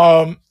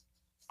 I'm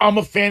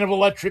a fan of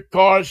electric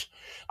cars.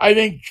 I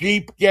think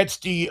Jeep gets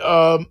the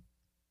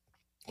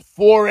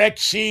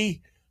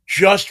 4XE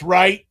just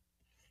right.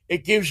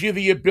 It gives you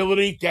the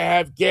ability to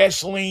have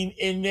gasoline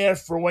in there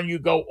for when you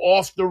go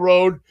off the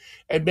road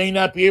and may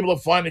not be able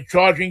to find a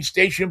charging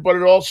station, but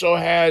it also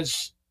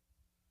has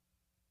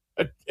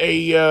it's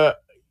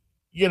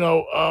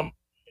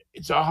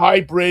a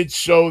hybrid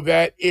so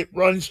that it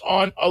runs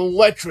on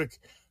electric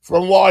for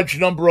a large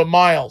number of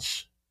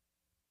miles.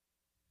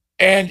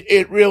 And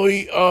it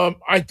really,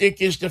 I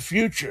think, is the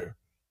future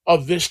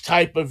of this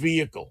type of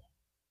vehicle.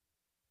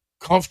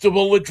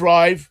 Comfortable to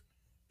drive,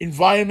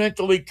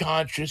 environmentally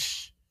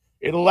conscious.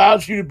 It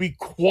allows you to be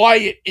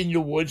quiet in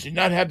the woods and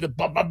not have the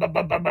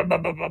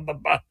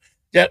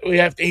that we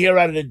have to hear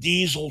out of the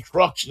diesel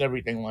trucks and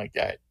everything like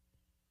that.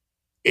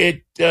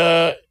 It's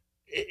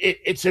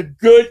a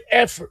good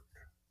effort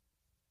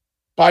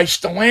by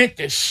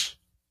Stellantis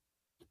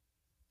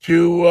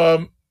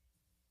to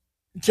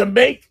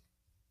make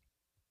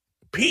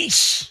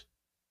peace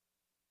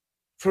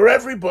for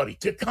everybody,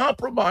 to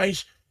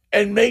compromise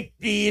and make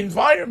the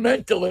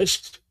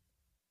environmentalist,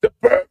 the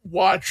bird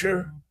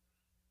watcher,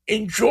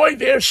 enjoy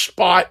their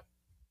spot,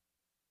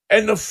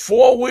 and the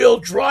four-wheel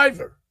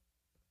driver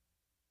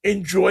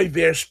enjoy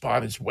their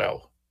spot as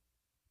well.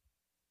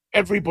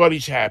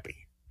 Everybody's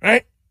happy,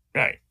 right?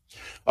 Right.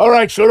 All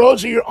right, so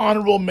those are your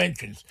honorable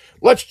mentions.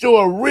 Let's do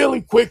a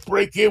really quick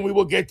break here, and we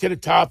will get to the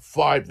top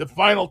 5. The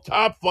final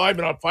top 5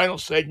 in our final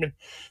segment.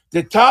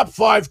 The top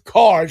 5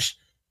 cars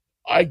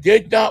I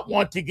did not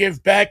want to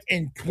give back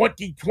in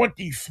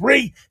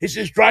 2023. This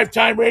is Drive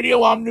Time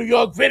Radio. I'm New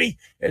York Vinnie,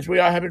 as we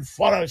are having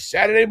fun on a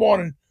Saturday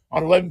morning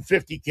on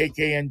 1150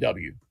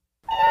 KKNW.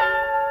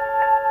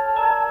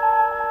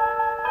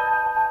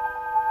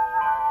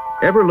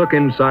 Ever look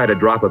inside a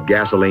drop of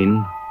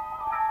gasoline?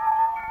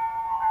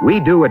 We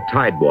do at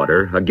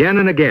Tidewater again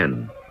and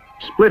again,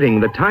 splitting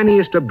the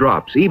tiniest of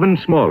drops even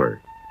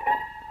smaller,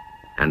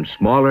 and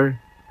smaller,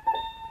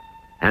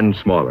 and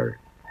smaller.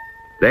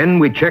 Then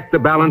we check the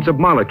balance of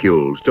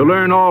molecules to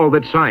learn all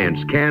that science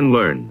can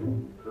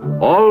learn.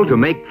 All to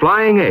make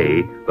Flying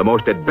A the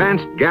most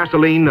advanced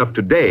gasoline of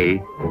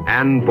today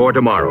and for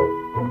tomorrow.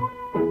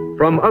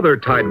 From other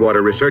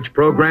Tidewater research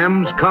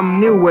programs come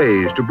new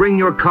ways to bring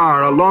your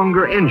car a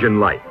longer engine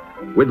life,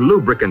 with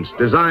lubricants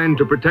designed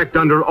to protect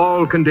under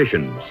all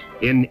conditions,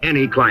 in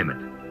any climate.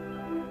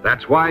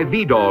 That's why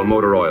Vidal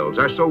motor oils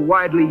are so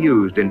widely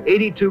used in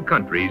 82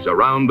 countries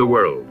around the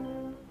world.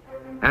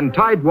 And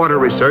Tidewater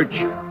research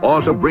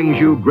also brings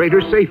you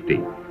greater safety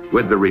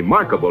with the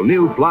remarkable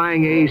new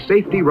Flying A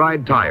Safety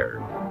Ride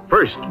tire.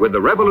 First with the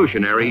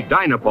revolutionary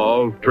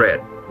Dynapol tread.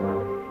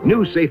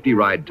 New Safety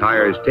Ride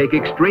tires take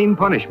extreme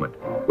punishment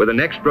with an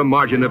extra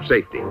margin of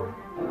safety.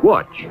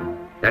 Watch.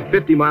 At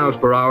 50 miles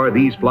per hour,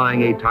 these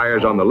Flying A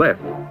tires on the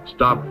left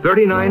stop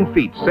 39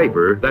 feet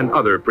safer than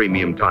other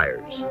premium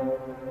tires.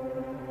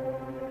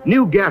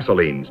 New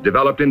gasolines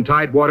developed in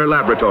Tidewater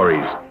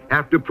laboratories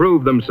have to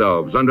prove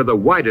themselves under the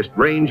widest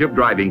range of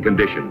driving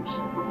conditions.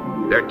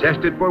 They're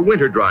tested for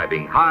winter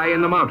driving high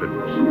in the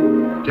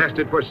mountains.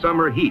 Tested for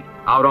summer heat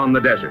out on the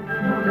desert.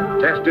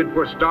 Tested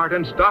for start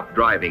and stop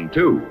driving,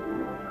 too.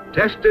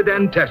 Tested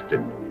and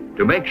tested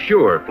to make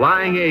sure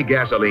Flying A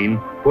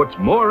gasoline puts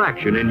more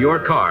action in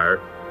your car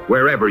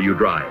wherever you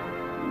drive.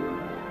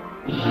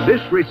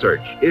 This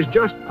research is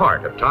just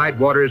part of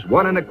Tidewater's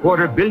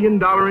 $1.25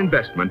 billion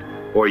investment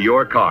for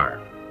your car.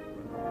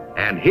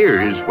 And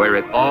here's where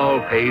it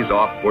all pays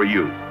off for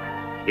you.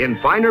 In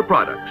finer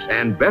products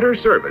and better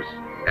service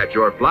at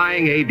your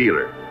Flying A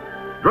dealer.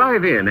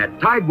 Drive in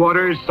at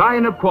Tidewater's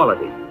sign of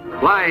quality,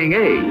 Flying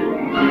A.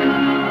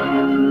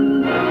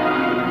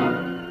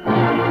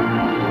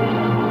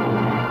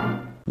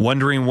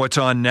 Wondering what's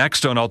on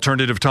next on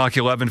Alternative Talk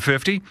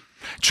 1150?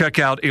 Check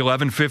out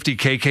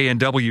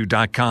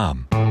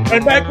 1150kknw.com.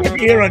 And back with you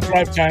here on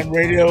DriveTime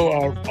Radio,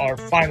 our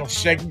final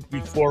segment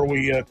before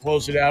we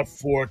close it out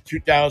for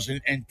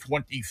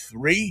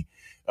 2023.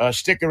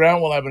 Stick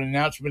around. We'll have an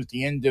announcement at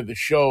the end of the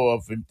show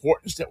of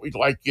importance that we'd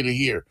like you to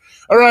hear.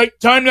 All right,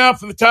 time now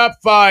for the top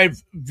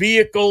 5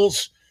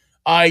 vehicles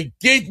I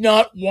did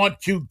not want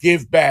to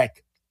give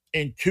back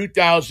in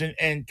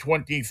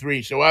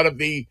 2023. So out of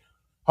the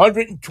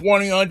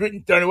 120,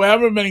 130,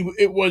 however many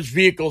it was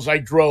vehicles I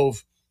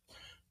drove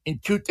in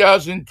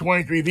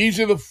 2023, these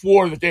are the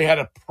 4 that they had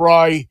to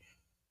pry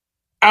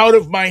out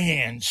of my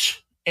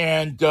hands.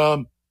 And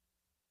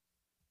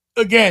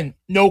again,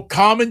 no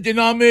common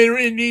denominator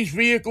in these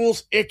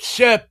vehicles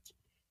except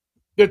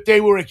that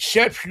they were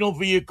exceptional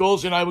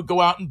vehicles, and I would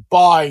go out and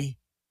buy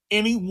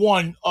any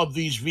one of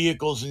these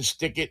vehicles and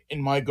stick it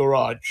in my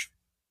garage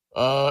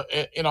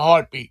in a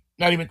heartbeat.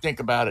 Not even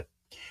think about it.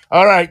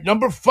 All right,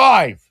 number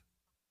 5.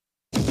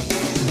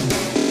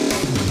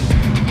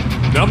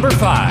 Number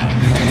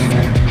 5.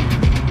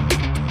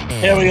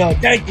 There we go.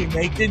 Thank you,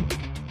 Nathan.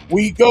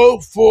 We go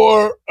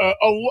for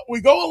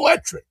we go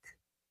electric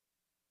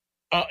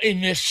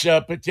in this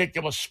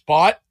particular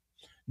spot.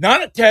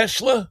 Not a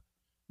Tesla,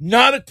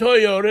 not a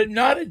Toyota,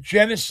 not a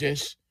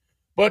Genesis,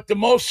 but the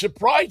most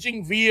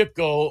surprising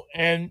vehicle,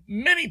 and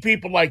many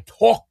people I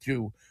talk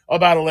to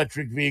about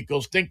electric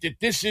vehicles think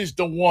that this is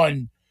the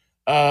one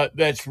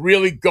that's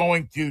really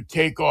going to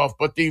take off.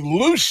 But the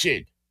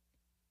Lucid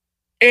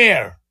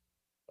Air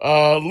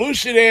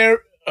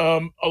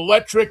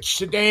electric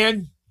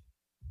sedan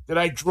that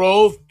I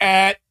drove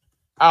at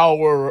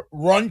our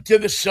Run to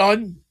the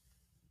Sun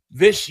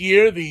this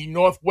year, the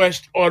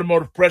Northwest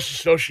Automotive Press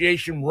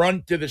Association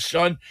Run to the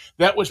Sun,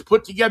 that was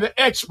put together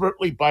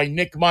expertly by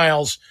Nick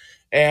Miles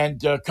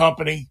and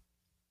company,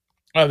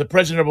 the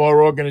president of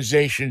our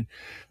organization,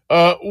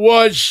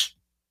 was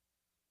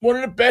one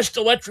of the best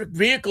electric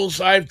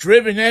vehicles I've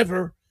driven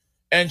ever,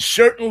 and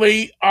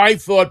certainly I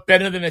thought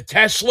better than a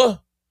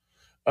Tesla,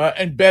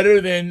 and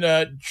better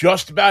than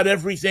just about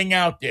everything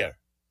out there.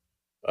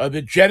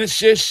 The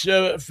Genesis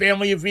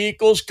family of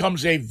vehicles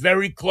comes a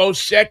very close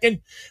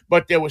second,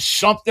 but there was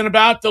something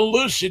about the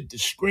Lucid, the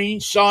screen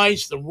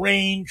size, the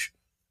range,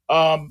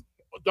 the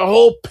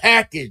whole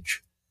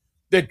package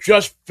that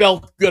just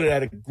felt good. It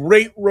had a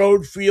great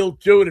road feel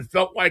to it. It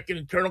felt like an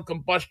internal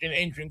combustion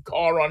engine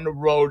car on the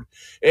road.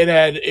 It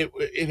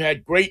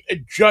had great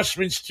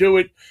adjustments to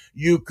it.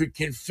 You could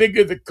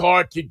configure the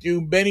car to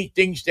do many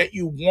things that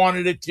you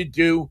wanted it to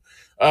do,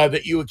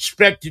 that you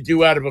expect to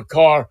do out of a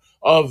car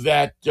of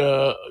that,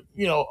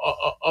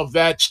 of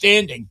that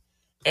standing.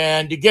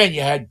 And again,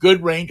 you had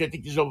good range. I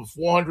think there's over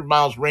 400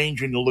 miles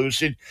range in the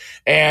Lucid.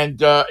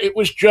 And it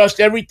was just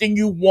everything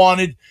you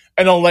wanted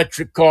an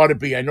electric car to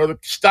be. I know the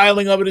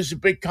styling of it is a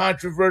bit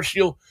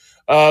controversial,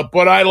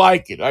 but I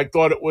like it. I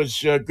thought it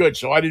was good.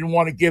 So I didn't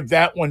want to give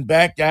that one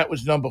back. That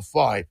was number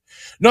 5.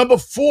 Number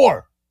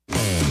 4.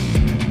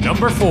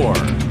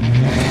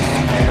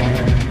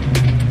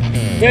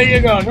 There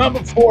you go.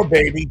 Number 4,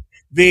 baby.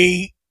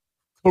 The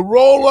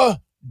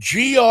Corolla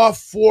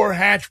GR4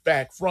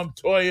 hatchback from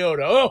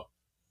Toyota.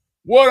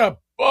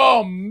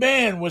 Oh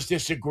man, was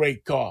this a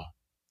great car.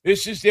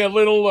 This is their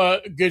little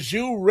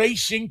Gazoo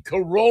Racing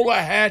Corolla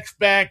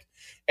hatchback,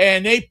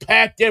 and they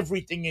packed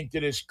everything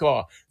into this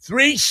car.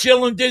 3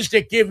 cylinders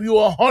that give you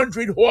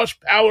 100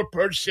 horsepower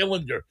per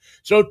cylinder.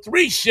 So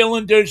 3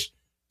 cylinders,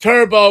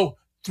 turbo,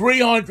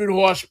 300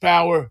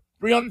 horsepower,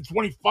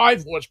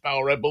 325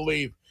 horsepower, I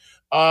believe,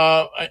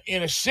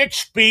 in a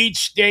 6-speed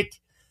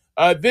stick.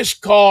 This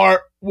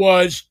car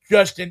was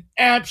just an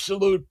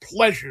absolute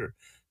pleasure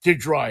to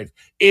drive.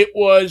 It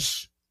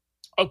was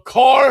a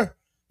car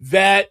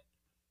that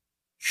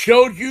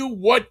showed you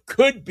what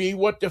could be,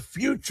 what the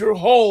future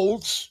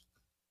holds,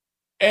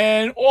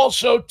 and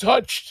also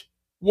touched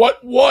what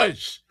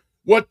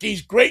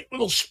these great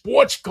little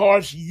sports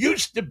cars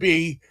used to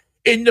be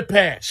in the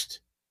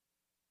past.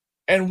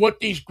 And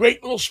what these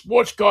great little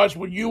sports cars,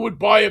 when you would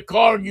buy a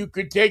car and you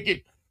could take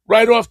it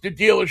right off the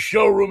dealer's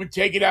showroom and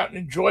take it out and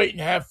enjoy it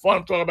and have fun.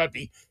 I'm talking about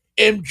the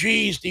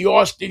MGs, the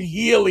Austin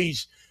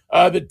Healey's,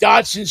 the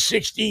Datsun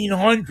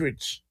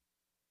 1600s.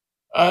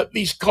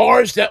 These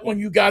cars that when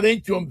you got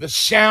into them, the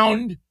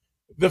sound,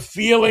 the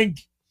feeling,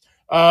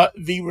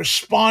 the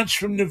response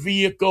from the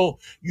vehicle,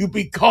 you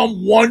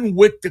become one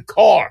with the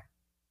car.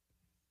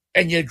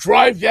 and you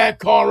drive that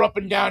car up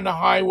and down the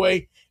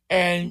highway,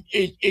 and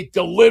it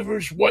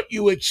delivers what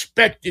you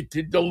expect it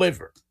to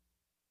deliver,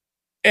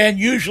 and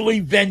usually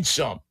then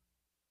some.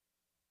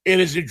 It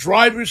is a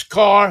driver's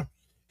car.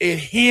 It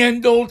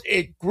handled,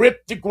 it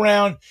gripped the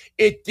ground,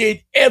 it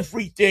did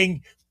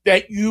everything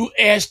that you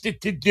asked it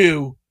to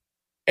do,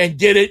 and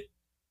did it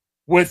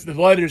with the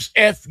letters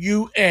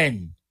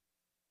F-U-N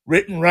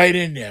written right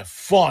in there.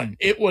 Fun.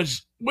 It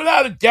was,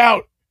 without a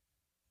doubt,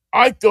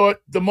 I thought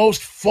the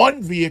most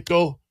fun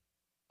vehicle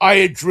I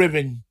had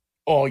driven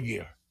all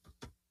year.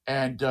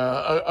 And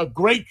a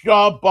great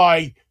job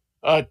by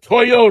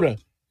Toyota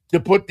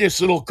to put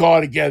this little car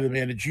together,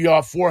 man. The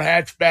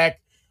GR4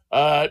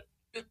 hatchback.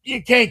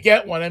 You can't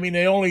get one. I mean,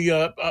 they only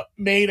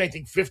made, I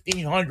think,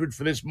 1,500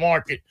 for this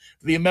market,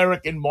 for the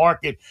American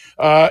market.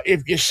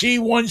 If you see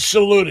one,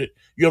 salute it.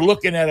 You're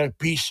looking at a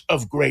piece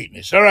of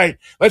greatness. All right,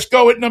 let's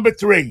go with number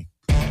 3.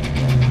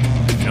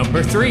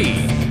 Number 3.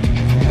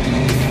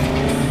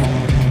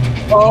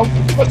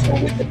 Let's go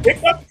with the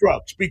pickup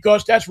trucks,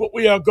 because that's what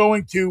we are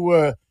going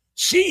to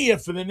see here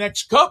for the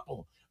next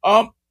couple.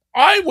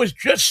 I was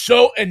just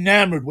so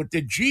enamored with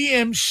the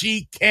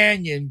GMC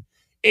Canyon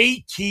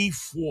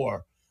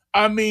AT4.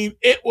 I mean,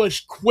 it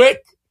was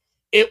quick.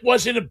 It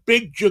wasn't a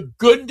big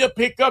Jagunda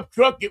pickup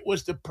truck. It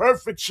was the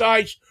perfect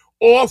size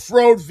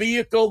off-road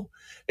vehicle.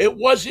 It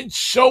wasn't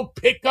so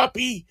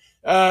pickup-y.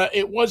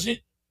 It wasn't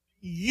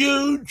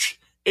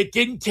huge. It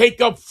didn't take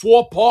up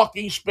 4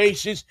 parking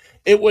spaces.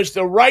 It was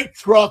the right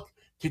truck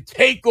to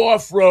take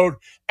off-road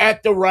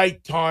at the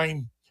right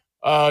time.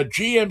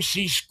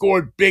 GMC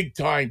scored big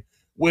time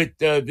with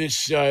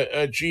this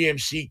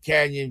GMC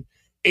Canyon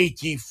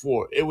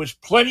AT4. It was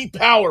plenty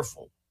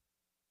powerful.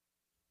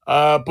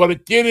 But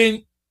it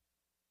didn't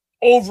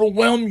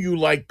overwhelm you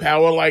like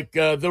power, like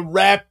the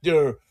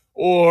Raptor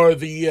or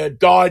the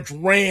Dodge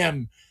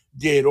Ram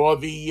did, or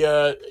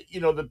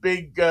the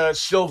big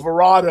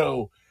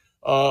Silverado.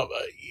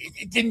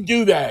 It didn't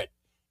do that.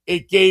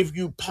 It gave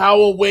you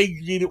power where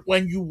you need it,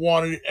 when you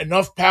wanted it,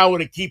 enough power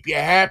to keep you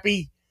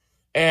happy,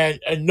 and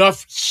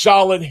enough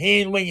solid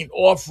handling and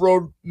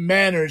off-road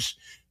manners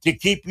to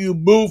keep you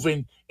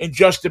moving in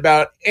just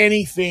about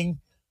anything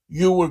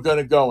you were going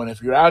to go. And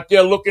if you're out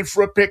there looking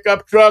for a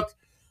pickup truck,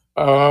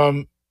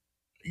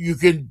 you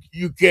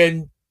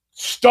can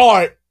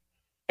start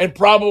and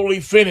probably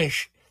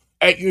finish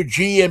at your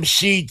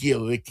GMC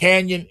dealer. The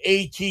Canyon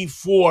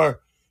AT4,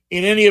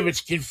 in any of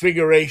its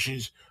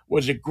configurations,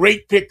 was a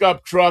great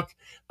pickup truck,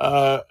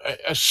 a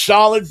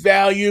solid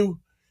value,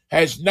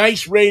 has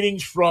nice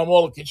ratings from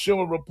all the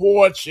Consumer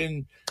Reports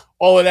and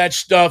all of that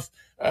stuff.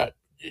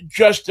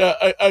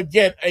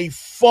 Again, a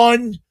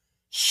fun,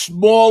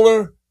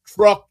 smaller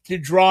truck to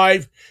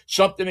drive,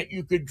 something that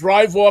you could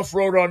drive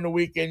off-road on the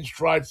weekends,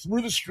 drive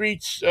through the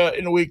streets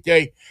in a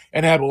weekday,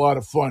 and have a lot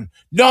of fun.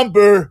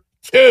 Number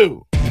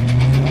 2.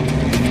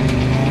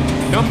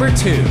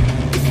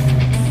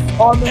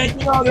 Oh, man,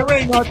 there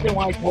ain't nothing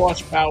like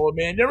horsepower,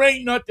 man. There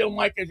ain't nothing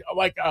like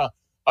a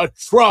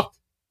truck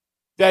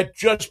that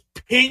just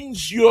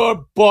pins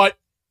your butt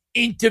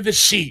into the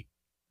seat.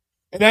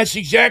 And that's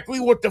exactly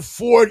what the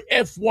Ford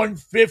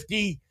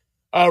F-150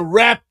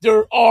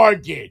 Raptor R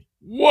did.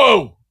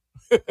 Whoa!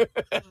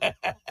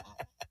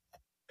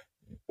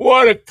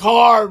 What a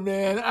car,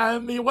 man. I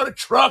mean, what a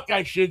truck,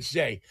 I should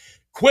say.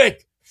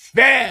 Quick,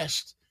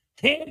 fast,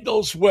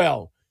 handles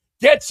well,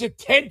 gets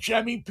attention.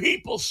 I mean,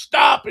 people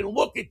stop and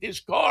look at this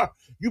car.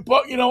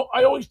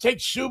 I always take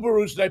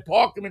Subarus and I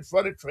park them in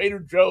front of Trader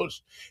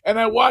Joe's, and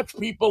I watch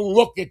people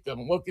look at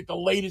them, look at the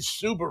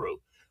latest Subaru.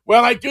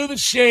 Well, I do the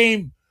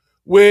same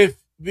with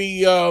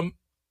like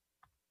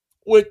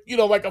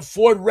a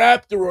Ford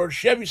Raptor or a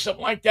Chevy,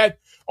 something like that.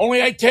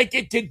 Only I take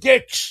it to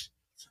Dick's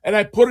and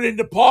I put it in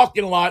the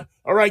parking lot,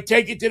 or I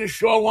take it to the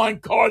Shoreline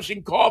Cars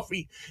and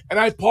Coffee and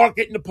I park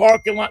it in the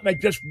parking lot, and I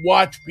just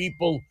watch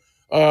people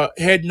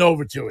heading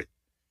over to it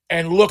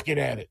and looking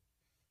at it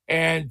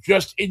and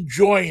just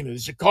enjoying it.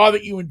 It's a car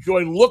that you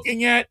enjoy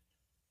looking at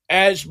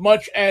as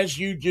much as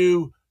you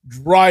do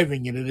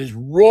driving it. It is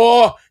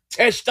raw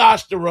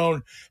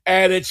testosterone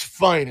at its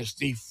finest,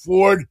 the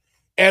Ford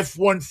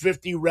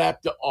F-150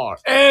 Raptor R.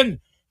 And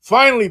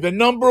finally, the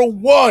number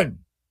 1.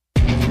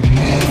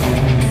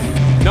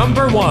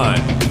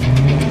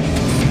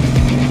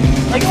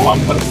 I know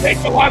I'm going to take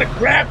a lot of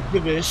crap for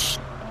this,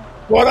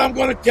 but I'm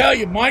going to tell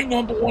you, my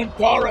number 1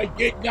 car I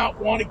did not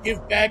want to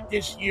give back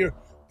this year.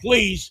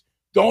 Please,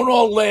 don't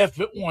all laugh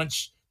at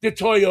once. The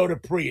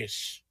Toyota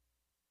Prius.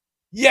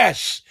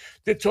 Yes,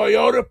 the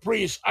Toyota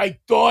Prius. I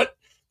thought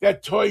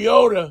that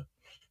Toyota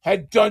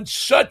had done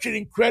such an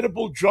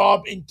incredible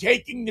job in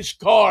taking this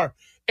car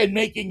and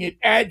making it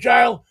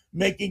agile,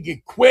 making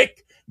it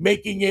quick,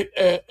 making it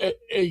a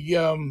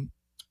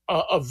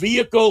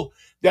vehicle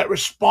that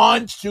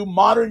responds to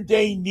modern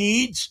day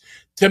needs,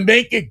 to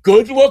make it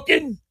good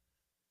looking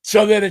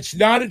so that it's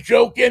not a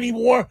joke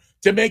anymore,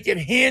 to make it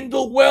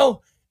handle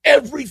well.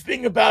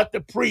 Everything about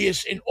the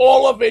Prius in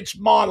all of its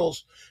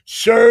models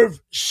serve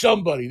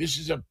somebody. This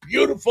is a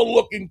beautiful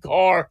looking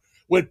car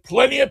with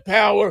plenty of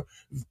power,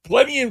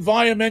 plenty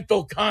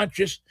environmental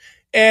conscious,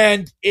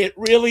 and it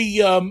really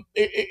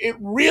it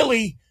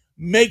really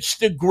makes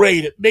the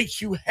grade. It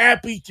makes you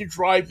happy to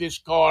drive this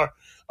car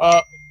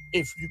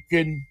if you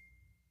can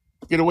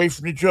get away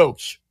from the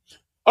jokes.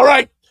 All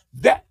right,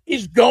 that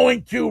is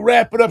going to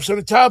wrap it up. So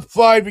the top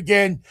 5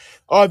 again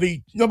are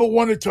the number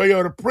 1, the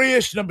Toyota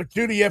Prius, number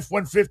 2, the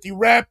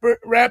F-150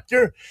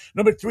 Raptor,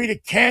 number 3, the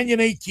Canyon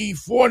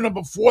AT4,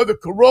 number 4, the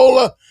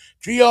Corolla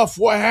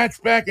GR4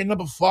 hatchback, and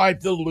number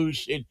 5, the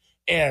Lucid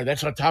Air.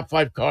 That's our top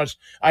 5 cars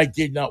I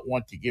did not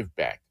want to give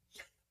back.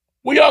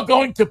 We are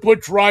going to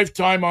put Drive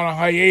Time on a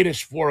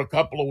hiatus for a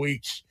couple of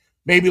weeks,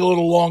 maybe a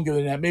little longer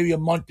than that, maybe a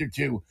month or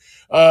two,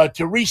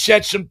 to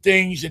reset some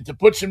things and to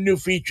put some new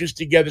features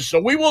together. So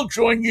we will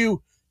join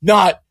you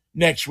not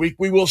next week.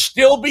 We will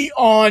still be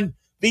on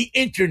the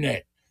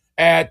internet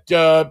at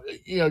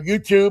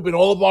YouTube and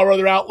all of our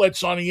other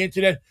outlets on the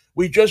internet.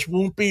 We just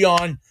won't be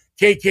on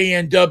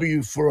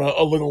KKNW for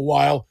a little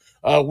while.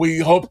 We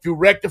hope to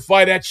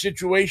rectify that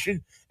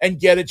situation and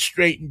get it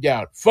straightened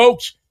out.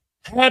 Folks,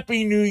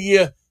 Happy New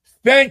Year.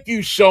 Thank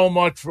you so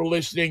much for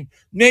listening.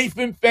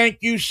 Nathan, thank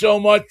you so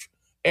much.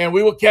 And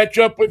we will catch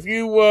up with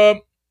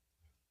you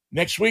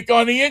next week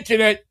on the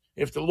internet,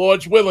 if the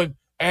Lord's willing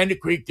and the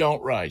creek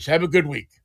don't rise. Have a good week.